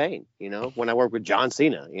the Hall of Pain, you know, when I worked with John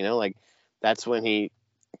Cena, you know, like that's when he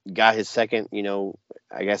got his second, you know,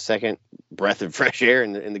 I guess second breath of fresh air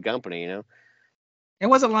in the company, you know. It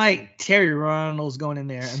wasn't like Terry Runnels going in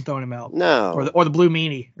there and throwing him out. No. Or the Blue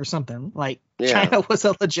Meanie or something. Like, China was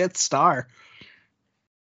a legit star.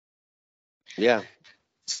 Yeah.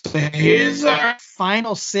 So here's our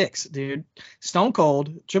final 6, dude. Stone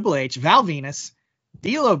Cold, Triple H, Val Venus,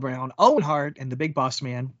 D'Lo Brown, Owen Hart, and the Big Boss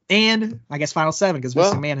Man. And I guess final 7 because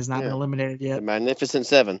Vince McMahon has not been eliminated yet. The Magnificent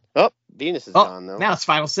 7. Oh, Venus is gone, though. Now it's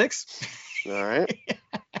final 6. All right.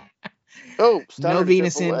 Oh, no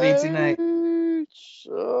Venus in tonight.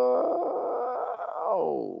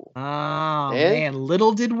 Oh, man.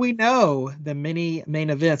 Little did we know the many main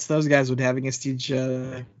events those guys would have against each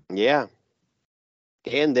other. Yeah.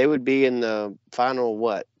 And they would be in the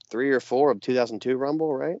final, 3 or 4 of 2002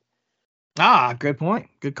 Rumble, right? Good point.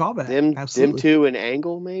 Good callback. Them two in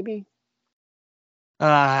Angle, maybe?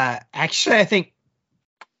 Actually, I think,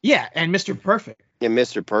 and Mr. Perfect. Yeah,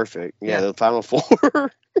 Mr. Perfect. Yeah, the final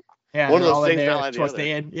 4. Yeah, one of those things not like the other.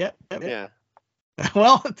 The end. Yep. Yeah.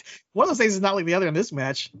 Well, one of those things is not like the other in this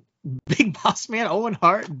match. Big Boss Man, Owen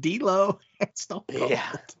Hart, D'Lo, and Stone Cold.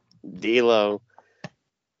 Yeah, D'Lo.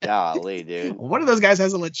 Golly, dude. One of those guys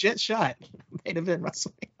has a legit shot. Main event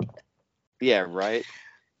wrestling. Yeah, right.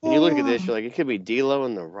 When you look at this, you're like, it could be D'Lo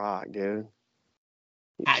and The Rock, dude.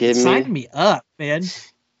 You kidding me? Sign me up, man.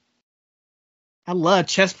 I love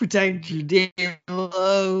chest protector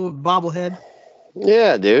D'Lo bobblehead.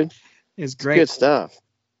 Yeah, dude. It's great. Good stuff.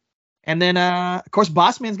 And then, of course,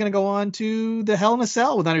 Bossman's going to go on to the Hell in a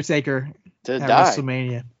Cell with Undertaker to at die.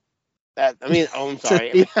 WrestleMania. I'm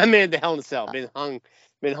sorry. I meant the Hell in a Cell.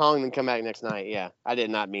 Been hung and come back next night. Yeah, I did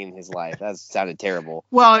not mean his life. That sounded terrible.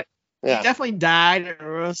 Well, he definitely died at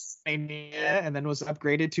WrestleMania and then was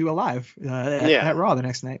upgraded to alive at Raw the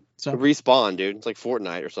next night. So respawn, dude. It's like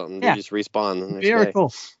Fortnite or something. Yeah. They just respawn the next Miracle.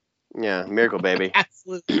 day. Yeah, miracle, baby.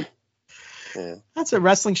 Absolutely. Yeah. That's what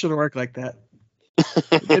wrestling should work like that.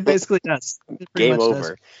 It basically does. Game over.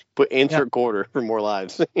 Does. Put insert quarter for more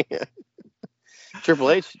lives.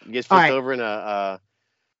 Triple H gets flipped over in a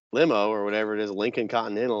limo or whatever it is, Lincoln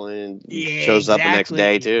Continental, and shows up the next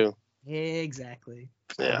day too. Exactly.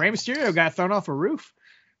 Yeah. Rey Mysterio got thrown off a roof.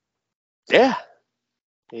 Yeah,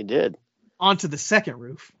 he did. Onto the second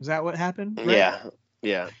roof. Is that what happened? Right?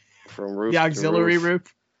 Yeah. From roof. The auxiliary roof.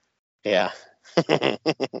 Yeah.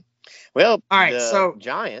 Well, all right. So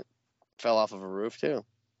Giant fell off of a roof too.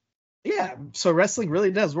 Yeah. So wrestling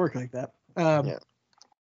really does work like that.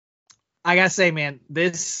 I gotta say, man,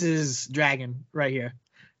 this is Dragon right here.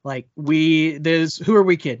 Like who are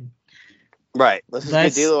we kidding? Right. Let's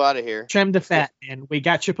get D'Lo out of here. Trim the fat, man. We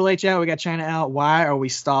got Triple H out. We got China out. Why are we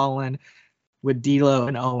stalling with D'Lo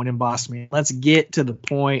and Owen and Bossman? Let's get to the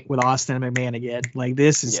point with Austin and McMahon again. Like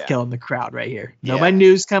this is killing the crowd right here. Nobody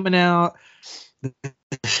knew's coming out.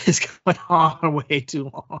 This is going on way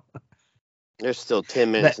too long. There's still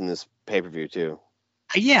 10 minutes in this pay-per-view too.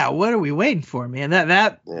 Yeah, what are we waiting for, man?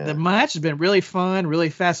 The match has been really fun, really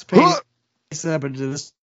fast-paced up until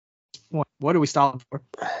this point. What are we stalling for?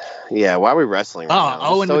 Yeah, why are we wrestling right now?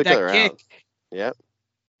 Owen with that kick. Yep.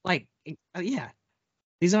 Like,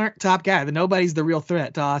 these aren't top guys. Nobody's the real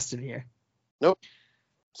threat to Austin here. Nope.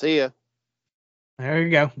 See ya. There you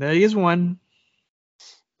go. There is one.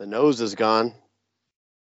 The nose is gone.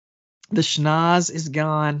 The schnoz is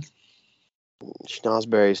gone.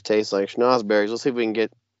 Schnozberries taste like schnozberries. Let's see if we can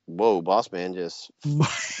get. Whoa, Boss Man just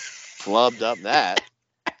flubbed up that.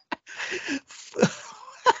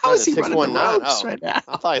 How is he running the ropes right now?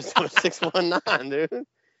 I thought he was doing 619, dude.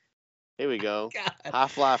 Here we go. God. High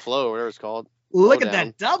fly flow, whatever it's called. Look at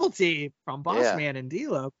that double team from Boss Man and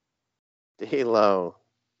D'Lo. D'Lo.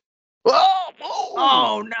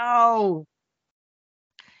 Oh no.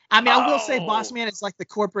 I mean, I will say Boss Man is like the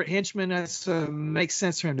corporate henchman. So it makes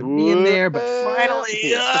sense for him to be in there. But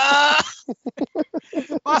finally,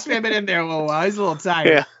 Boss Man been in there a little while. He's a little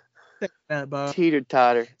tired. Yeah.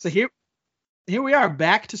 Teeter-totter. So here we are,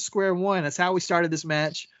 back to square one. That's how we started this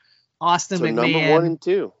match. Austin McMahon. Number 1 and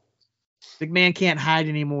 2. McMahon can't hide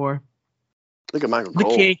anymore. Look at Michael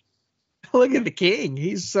Cole. The King. Look at the King.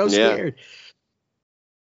 He's so scared.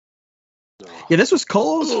 Yeah, this was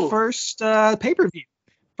Cole's first pay-per-view.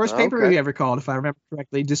 First pay-per-view ever called, if I remember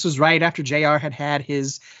correctly. This was right after JR had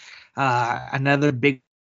his another big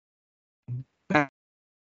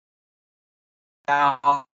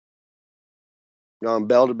Going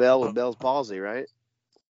bell to bell with Bell's palsy, right?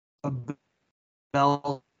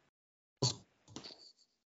 Bell's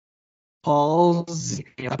palsy.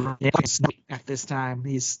 At this time,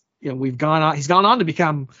 he's gone on to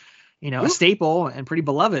become a staple and pretty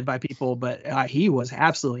beloved by people, but he was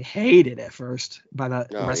absolutely hated at first by the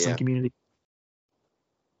wrestling community.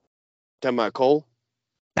 Talking about Cole?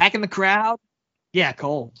 Back in the crowd? Yeah,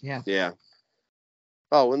 Cole. Yeah. Yeah.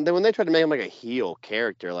 Oh, when they tried to make him like a heel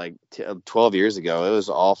character like 12 years ago, it was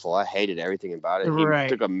awful. I hated everything about it. Right. He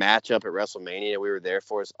took a matchup at WrestleMania we were there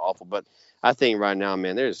for. It's awful. But I think right now,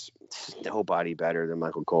 man, there's nobody better than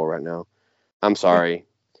Michael Cole right now. I'm sorry.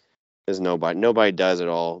 There's nobody. Nobody does it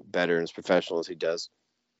all better and as professional as he does.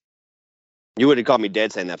 You would have called me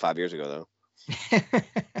dead saying that 5 years ago, though.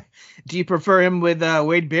 Do you prefer him with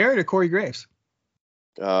Wade Barrett or Corey Graves?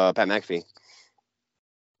 Pat McAfee.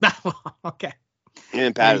 Okay.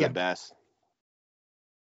 And Pat is the best.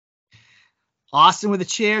 Austin with a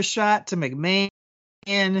chair shot to McMahon.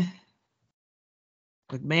 McMahon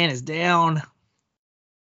is down.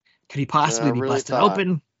 Could he possibly be really busted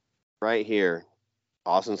open? Right here,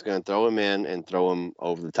 Austin's going to throw him in and throw him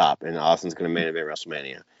over the top, and Austin's going to main event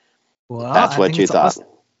WrestleMania. Well, that's what you thought.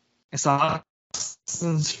 It's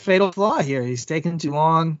Austin's fatal flaw here. He's taking too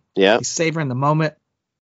long. Yeah. He's savoring the moment.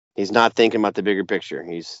 He's not thinking about the bigger picture.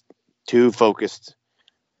 He's too focused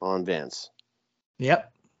on Vince.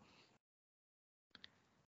 Yep. I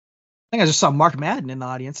think I just saw Mark Madden in the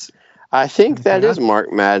audience. I think that is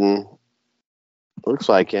Mark Madden. Looks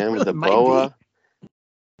like him with the boa.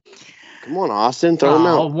 Come on, Austin, throw him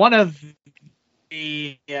out. One of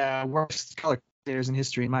the worst color commentators in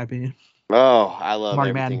history, in my opinion. Oh, I love Mark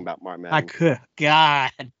everything Madden. about Mark Madden.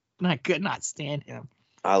 I could not stand him.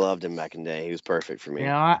 I loved him back in the day. He was perfect for me. You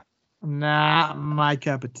know, not my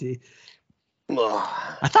cup of tea. Ugh.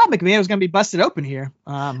 I thought McMahon was going to be busted open here.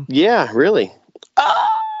 Yeah, really.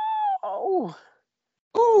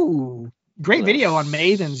 Ooh, great video on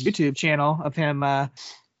Maven's YouTube channel of him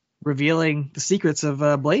revealing the secrets of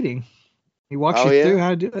blading. He walks you through how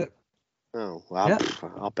to do it. Oh, wow.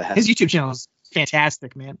 I'll bet. His YouTube channel is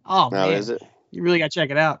fantastic, man. Oh, man. Is it? You really got to check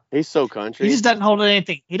it out. He's so country. He just doesn't hold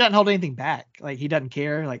anything. He doesn't hold anything back. Like, he doesn't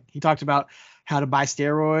care. Like, he talked about how to buy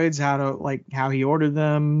steroids, how he ordered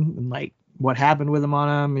them, and like what happened with him on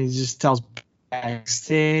them. He just tells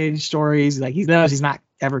backstage stories. Like, he knows he's not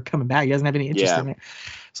ever coming back. He doesn't have any interest in it.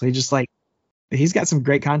 So he just he's got some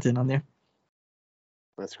great content on there.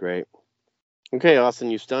 That's great. Okay, Austin,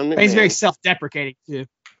 you stunned me. He's very self-deprecating too.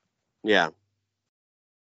 Yeah.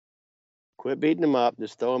 Quit beating him up.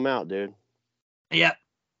 Just throw him out, dude. Yep.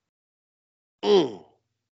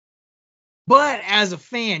 But as a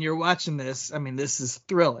fan, you're watching this. I mean, this is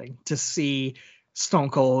thrilling to see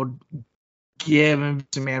Stone Cold give him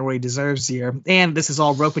to man what he deserves here. And this is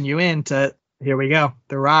all roping you into, here we go,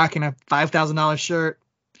 The Rock in a $5,000 shirt.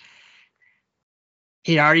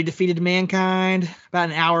 He already defeated Mankind about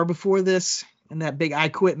an hour before this in that big I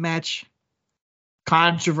Quit match.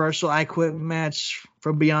 Controversial I Quit match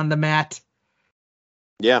from Beyond the Mat.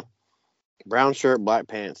 Yeah. Brown shirt, black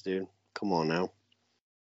pants, dude. Come on now.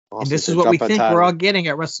 Austin, and this is what we think we're all getting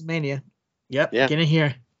at WrestleMania. Yep. Yeah. Get in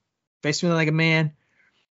here. Face me like a man.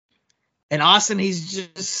 And Austin, he's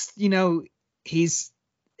just, he thinks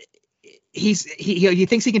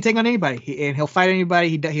he can take on anybody, and he'll fight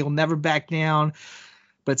anybody. He'll never back down.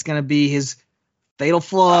 But it's gonna be his fatal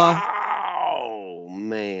flaw. Oh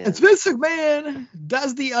man! It's Vince McMahon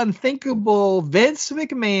does the unthinkable. Vince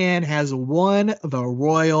McMahon has won the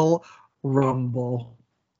Royal Rumble.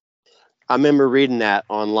 I remember reading that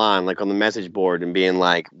online, like on the message board, and being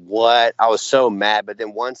like, "What?" I was so mad. But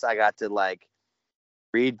then once I got to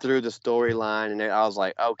read through the storyline, and I was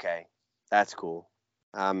like, "Okay, that's cool.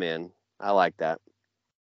 I'm in. I like that."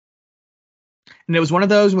 And it was one of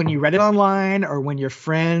those when you read it online, or when your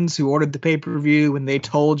friends who ordered the pay-per-view, when they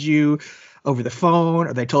told you over the phone,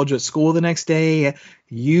 or they told you at school the next day,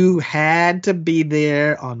 you had to be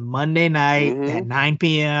there on Monday night at 9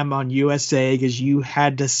 p.m. on USA, because you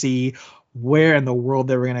had to see where in the world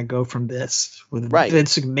they were going to go from this. With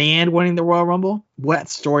Vince McMahon winning the Royal Rumble, what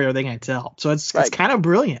story are they going to tell? So it's kind of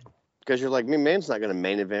brilliant. Because you're like, McMahon's not going to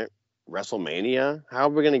main event WrestleMania. How are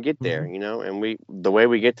we going to get there? And the way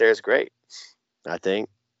we get there is great. I think,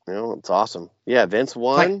 it's awesome. Yeah, Vince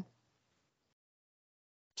won.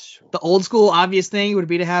 The old school obvious thing would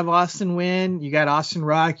be to have Austin win. You got Austin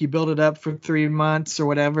Rock. You build it up for 3 months or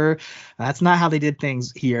whatever. That's not how they did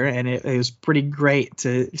things here, and it was pretty great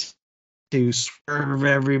to swerve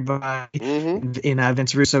everybody in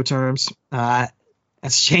Vince Russo terms. As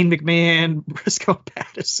Shane McMahon, Briscoe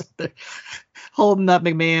Patterson, they're holding up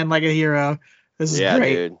McMahon like a hero. This is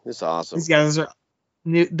great. Dude, it's awesome. These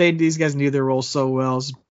guys knew their role so well.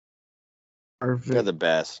 They're the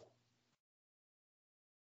best.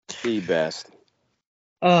 The best.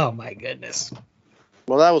 Oh my goodness.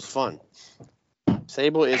 Well, that was fun.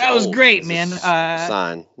 Sable is. That was old. great, It's man. a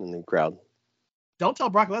sign in the crowd. Don't tell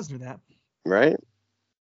Brock Lesnar that. Right?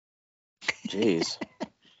 Jeez.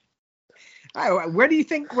 Where do you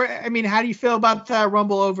think? I mean, how do you feel about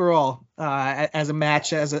Rumble overall as a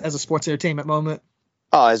match, as a sports entertainment moment?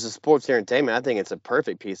 Oh, as a sports entertainment, I think it's a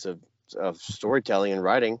perfect piece of storytelling and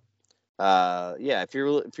writing. Yeah, if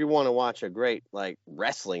you want to watch a great like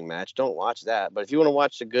wrestling match, don't watch that. But if you want to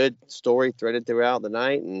watch a good story threaded throughout the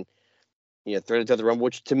night and threaded throughout the Rumble,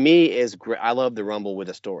 which to me is great. I love the Rumble with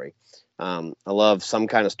a story. I love some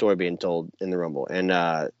kind of story being told in the Rumble, and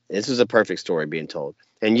this is a perfect story being told.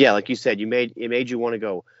 And yeah, like you said, it made you want to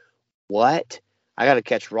go, what? I got to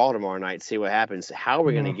catch Raw tomorrow night and see what happens. How are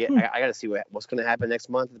we going to get? I got to see what's going to happen next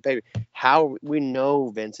month at the pay. How we know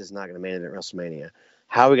Vince is not going to main event WrestleMania.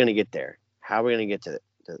 How are we going to get there? How are we going to get to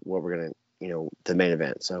what we're going to, the main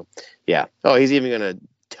event? So, yeah. Oh, he's even going to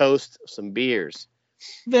toast some beers.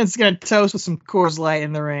 Vince's going to toast with some Coors Light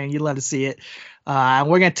in the ring. You love to see it. We're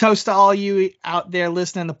going to toast to all you out there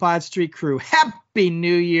listening to the Pod Street Crew. Happy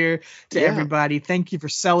New Year to everybody. Thank you for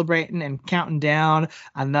celebrating and counting down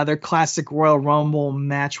another classic Royal Rumble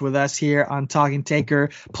match with us here on Talking Taker.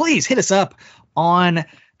 Please hit us up on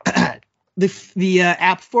the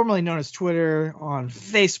app formerly known as Twitter, on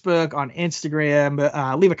Facebook, on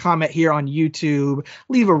Instagram. Leave a comment here on YouTube.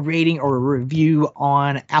 Leave a rating or a review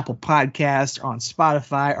on Apple Podcasts, on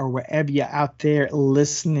Spotify, or wherever you're out there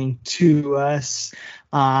listening to us.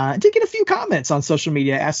 Did get a few comments on social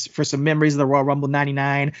media. Asked for some memories of the Royal Rumble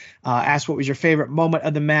 99. Asked what was your favorite moment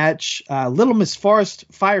of the match. Little Miss Forrest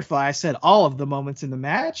Firefly said all of the moments in the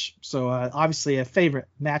match. So obviously a favorite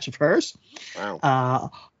match of hers.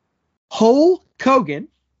 Wow. Hulk Hogan,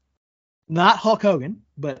 not Hulk Hogan,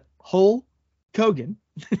 but Hulk Hogan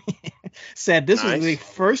said this was the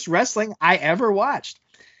first wrestling I ever watched.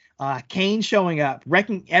 Kane showing up,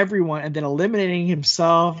 wrecking everyone, and then eliminating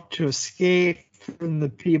himself to escape from the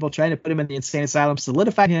people trying to put him in the insane asylum,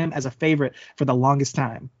 solidified him as a favorite for the longest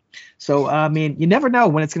time. So, I mean, you never know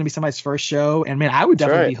when it's going to be somebody's first show. And, man, I would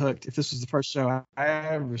definitely be hooked if this was the first show I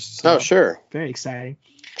ever saw. Oh, sure. Very exciting.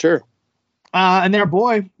 Sure. And then our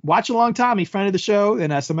boy, Watch a Long Time, he friend of the show,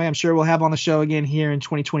 and somebody I'm sure we'll have on the show again here in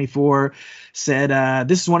 2024, said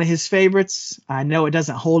this is one of his favorites. I know it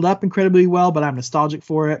doesn't hold up incredibly well, but I'm nostalgic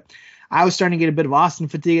for it. I was starting to get a bit of Austin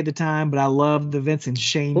fatigue at the time, but I loved the Vince and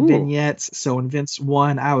Shane vignettes. So when Vince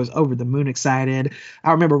won, I was over the moon excited.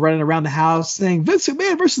 I remember running around the house saying, Vince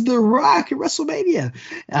McMahon versus The Rock at WrestleMania.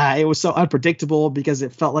 It was so unpredictable because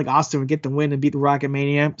it felt like Austin would get the win and beat The Rock at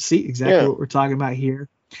Mania. See, exactly what we're talking about here.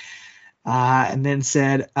 And then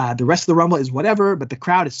said, the rest of the Rumble is whatever, but the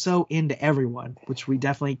crowd is so into everyone, which we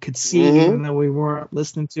definitely could see even though we weren't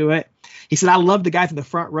listening to it. He said, I love the guy from the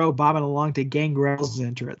front row bobbing along to Gangrel's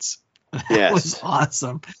entrance. That was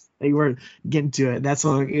awesome. They were getting to it. That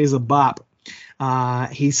song is a bop.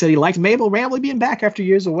 He said he liked Mabel Ramley being back after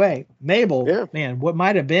years away. Mabel, man, what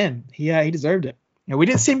might have been? He deserved it. And we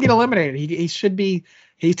didn't see him get eliminated. He should be.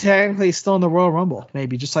 He's technically still in the Royal Rumble,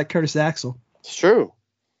 maybe just like Curtis Axel. It's true.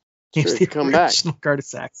 He's the come back.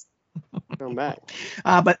 Curtis Axel. Come back.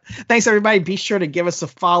 But thanks everybody. Be sure to give us a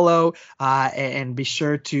follow and be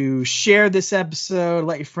sure to share this episode.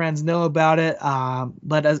 Let your friends know about it.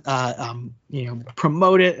 Let us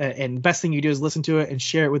promote it. And best thing you do is listen to it and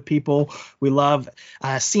share it with people. We love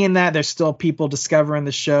seeing that there's still people discovering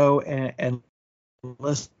the show and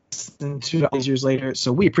listening to it all these years later.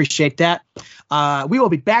 So we appreciate that. We will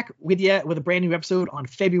be back with you with a brand new episode on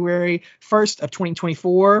February 1st of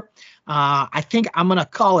 2024. I think I'm gonna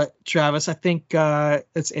call it, Travis. I think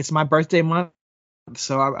it's my birthday month,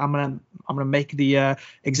 so I'm gonna make the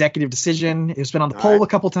executive decision. It's been on the poll a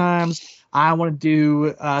couple times. I want to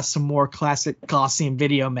do some more classic Coliseum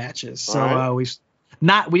video matches. So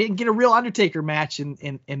we didn't get a real Undertaker match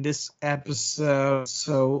in this episode,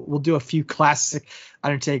 so we'll do a few classic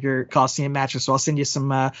Undertaker Coliseum matches. So I'll send you some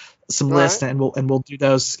lists and we'll do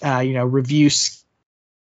those reviews.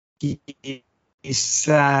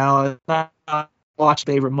 Watch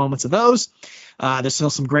favorite moments of those. There's still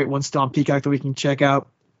some great ones still on Peacock that we can check out.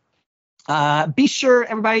 Be sure,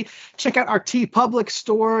 everybody, check out our TeePublic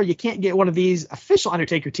store. You can't get one of these official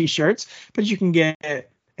Undertaker t-shirts, but you can get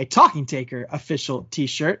a Talking Taker official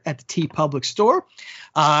t-shirt at the TeePublic store.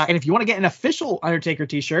 And if you want to get an official Undertaker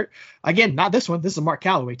t-shirt, again, not this one. This is a Mark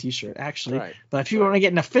Calloway t-shirt, actually. Right. But if you want to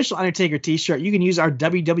get an official Undertaker t-shirt, you can use our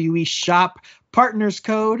WWE Shop Partners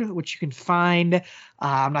Code, which you can find.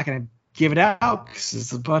 I'm not going to give it out because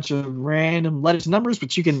it's a bunch of random letters and numbers,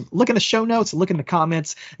 but you can look in the show notes, look in the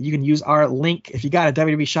comments. You can use our link. If you got a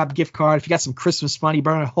WWE Shop gift card, if you got some Christmas money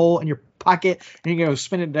burning a hole in your pocket and you go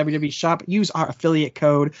spend it at WWE Shop, use our affiliate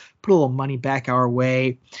code, put a little money back our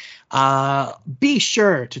way. Be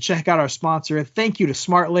sure to check out our sponsor. Thank you to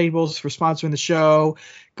Smart Labels for sponsoring the show.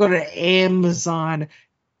 Go to Amazon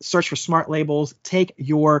search for Smart Labels. Take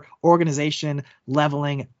your organization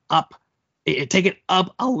leveling up. Take it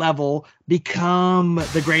up a level. Become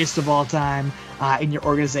the greatest of all time in your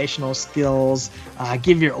organizational skills.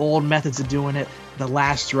 Give your old methods of doing it the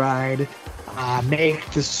last ride. Make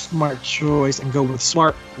the smart choice and go with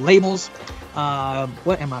Smart Labels.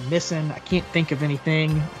 What am I missing? I can't think of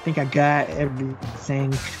anything. I think I got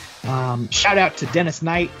everything. Shout out to Dennis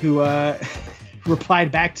Knight, who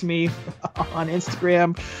replied back to me on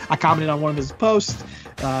Instagram. I commented on one of his posts.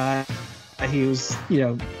 He was,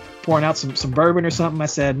 pouring out some bourbon or something. I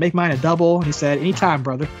said, make mine a double. And he said, anytime,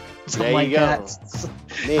 brother. Something like that. So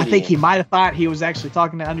I think he might have thought he was actually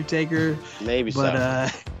talking to Undertaker. Maybe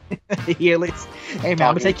but, he at least, hey man,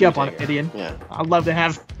 I'm gonna take you up on it, Gideon. Yeah. I'd love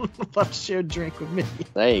to share a drink with me.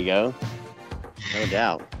 There you go. No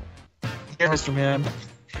doubt. Yeah, Mr. Man.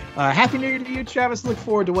 Happy New Year to you, Travis. Look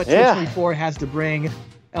forward to what 2024 has to bring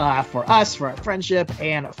for us, for our friendship,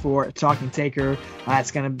 and for Talking Taker.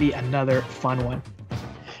 It's gonna be another fun one.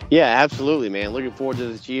 Yeah, absolutely, man. Looking forward to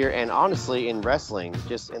this year. And honestly, in wrestling,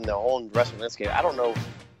 just in the whole wrestling landscape, I don't know.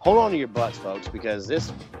 Hold on to your butts, folks, because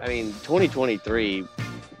 2023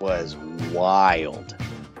 was wild.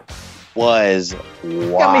 Got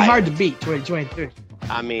me hard to beat, 2023.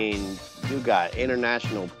 I mean, you got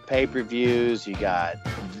international pay-per-views. You got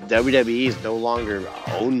WWE is no longer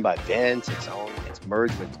owned by Vince. It's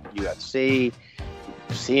merged with UFC.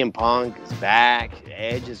 CM Punk is back.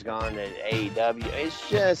 Edge has gone to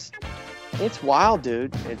AEW. It's wild,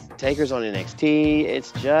 dude. It's on NXT.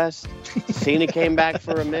 It's just Cena came back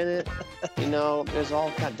for a minute. There's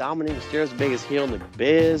all kind of Dominic Mysterio's the biggest heel in the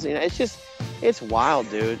biz. It's wild,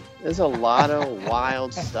 dude. There's a lot of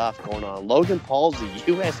wild stuff going on. Logan Paul's the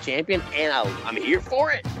U.S. champion, and I'm here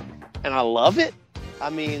for it, and I love it. I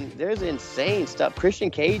mean, there's insane stuff. Christian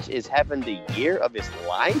Cage is having the year of his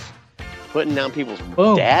life, putting down people's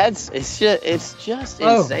dads. It's just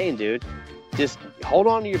insane, dude. Just hold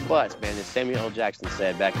on to your butts, man, as Samuel L. Jackson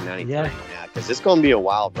said back in '93. Yeah, because it's going to be a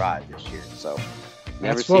wild ride this year. So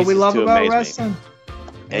that's what we love about wrestling.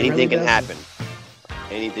 Anything can happen.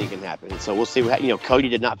 Anything can happen. So we'll see what Cody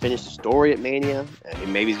did not finish the story at Mania. I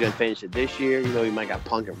mean, maybe he's going to finish it this year. He might got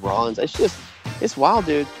Punk and Rollins. It's wild,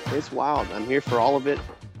 dude. It's wild. I'm here for all of it.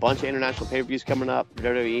 Bunch of international pay-per-views coming up.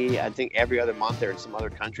 WWE, I think every other month they're in some other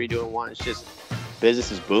country doing one. It's just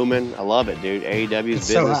business is booming. I love it, dude. AEW's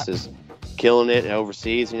business is killing it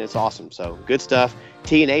overseas, and it's awesome. So good stuff.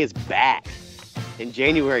 TNA is back in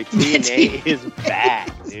January. TNA is back,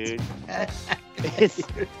 dude. It's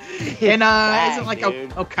back, isn't like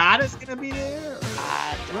Okada's gonna be there?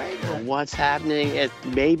 What's happening?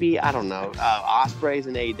 Maybe I don't know. Ospreay's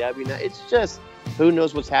in AEW now. It's just who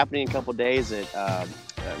knows what's happening in a couple days at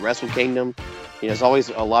Wrestle Kingdom. There's always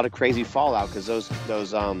a lot of crazy fallout because those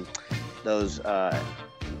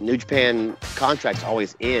New Japan contracts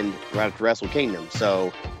always end right after Wrestle Kingdom.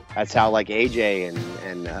 So that's how AJ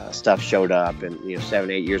and stuff showed up, and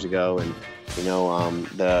 7-8 years ago, and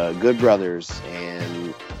the Good Brothers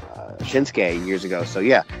and Shinsuke years ago. So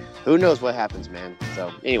yeah, who knows what happens, man.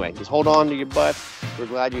 So anyway, just hold on to your butts. We're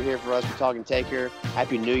glad you're here for us. We're Talking Taker.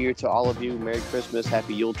 Happy New Year to all of you. Merry Christmas.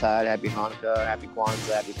 Happy Yuletide. Happy Hanukkah. Happy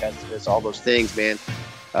Kwanzaa. Happy Festivus. All those things, man.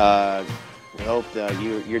 We hope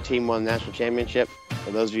your team won the national championship.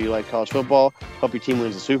 For those of you who like college football, hope your team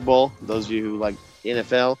wins the Super Bowl. Those of you who like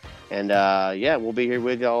NFL. And we'll be here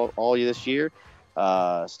with you all this year.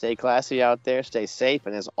 Stay classy out there. Stay safe.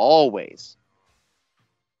 And as always,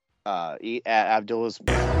 eat at Abdullah's.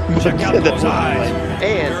 Check out those eyes.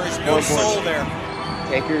 And there is no soul there.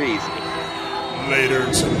 Take her easy. Later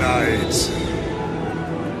tonight,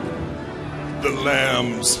 the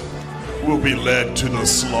lambs will be led to the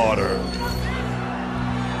slaughter.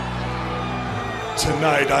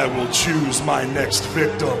 Tonight I will choose my next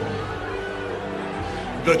victim.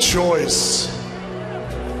 The choice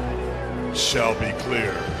shall be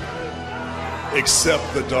clear.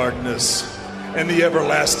 Accept the darkness and the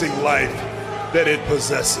everlasting life that it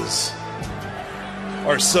possesses,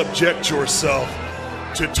 or subject yourself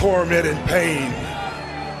to torment and pain,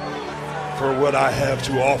 for what I have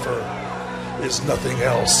to offer is nothing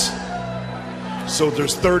else. So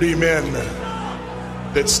there's 30 men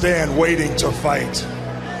that stand waiting to fight.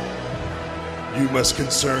 You must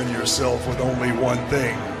concern yourself with only one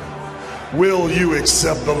thing. Will you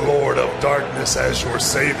accept the Lord of Darkness as your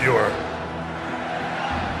Savior?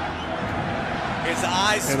 His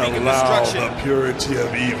eyes and speak allow of destruction. the purity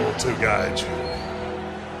of evil to guide you.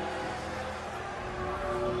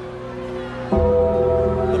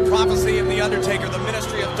 The prophecy of the Undertaker, the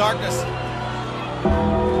ministry of darkness.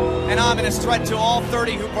 An ominous threat to all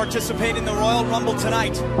 30 who participate in the Royal Rumble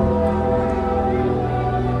tonight.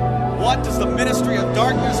 What does the Ministry of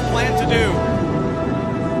Darkness plan to do?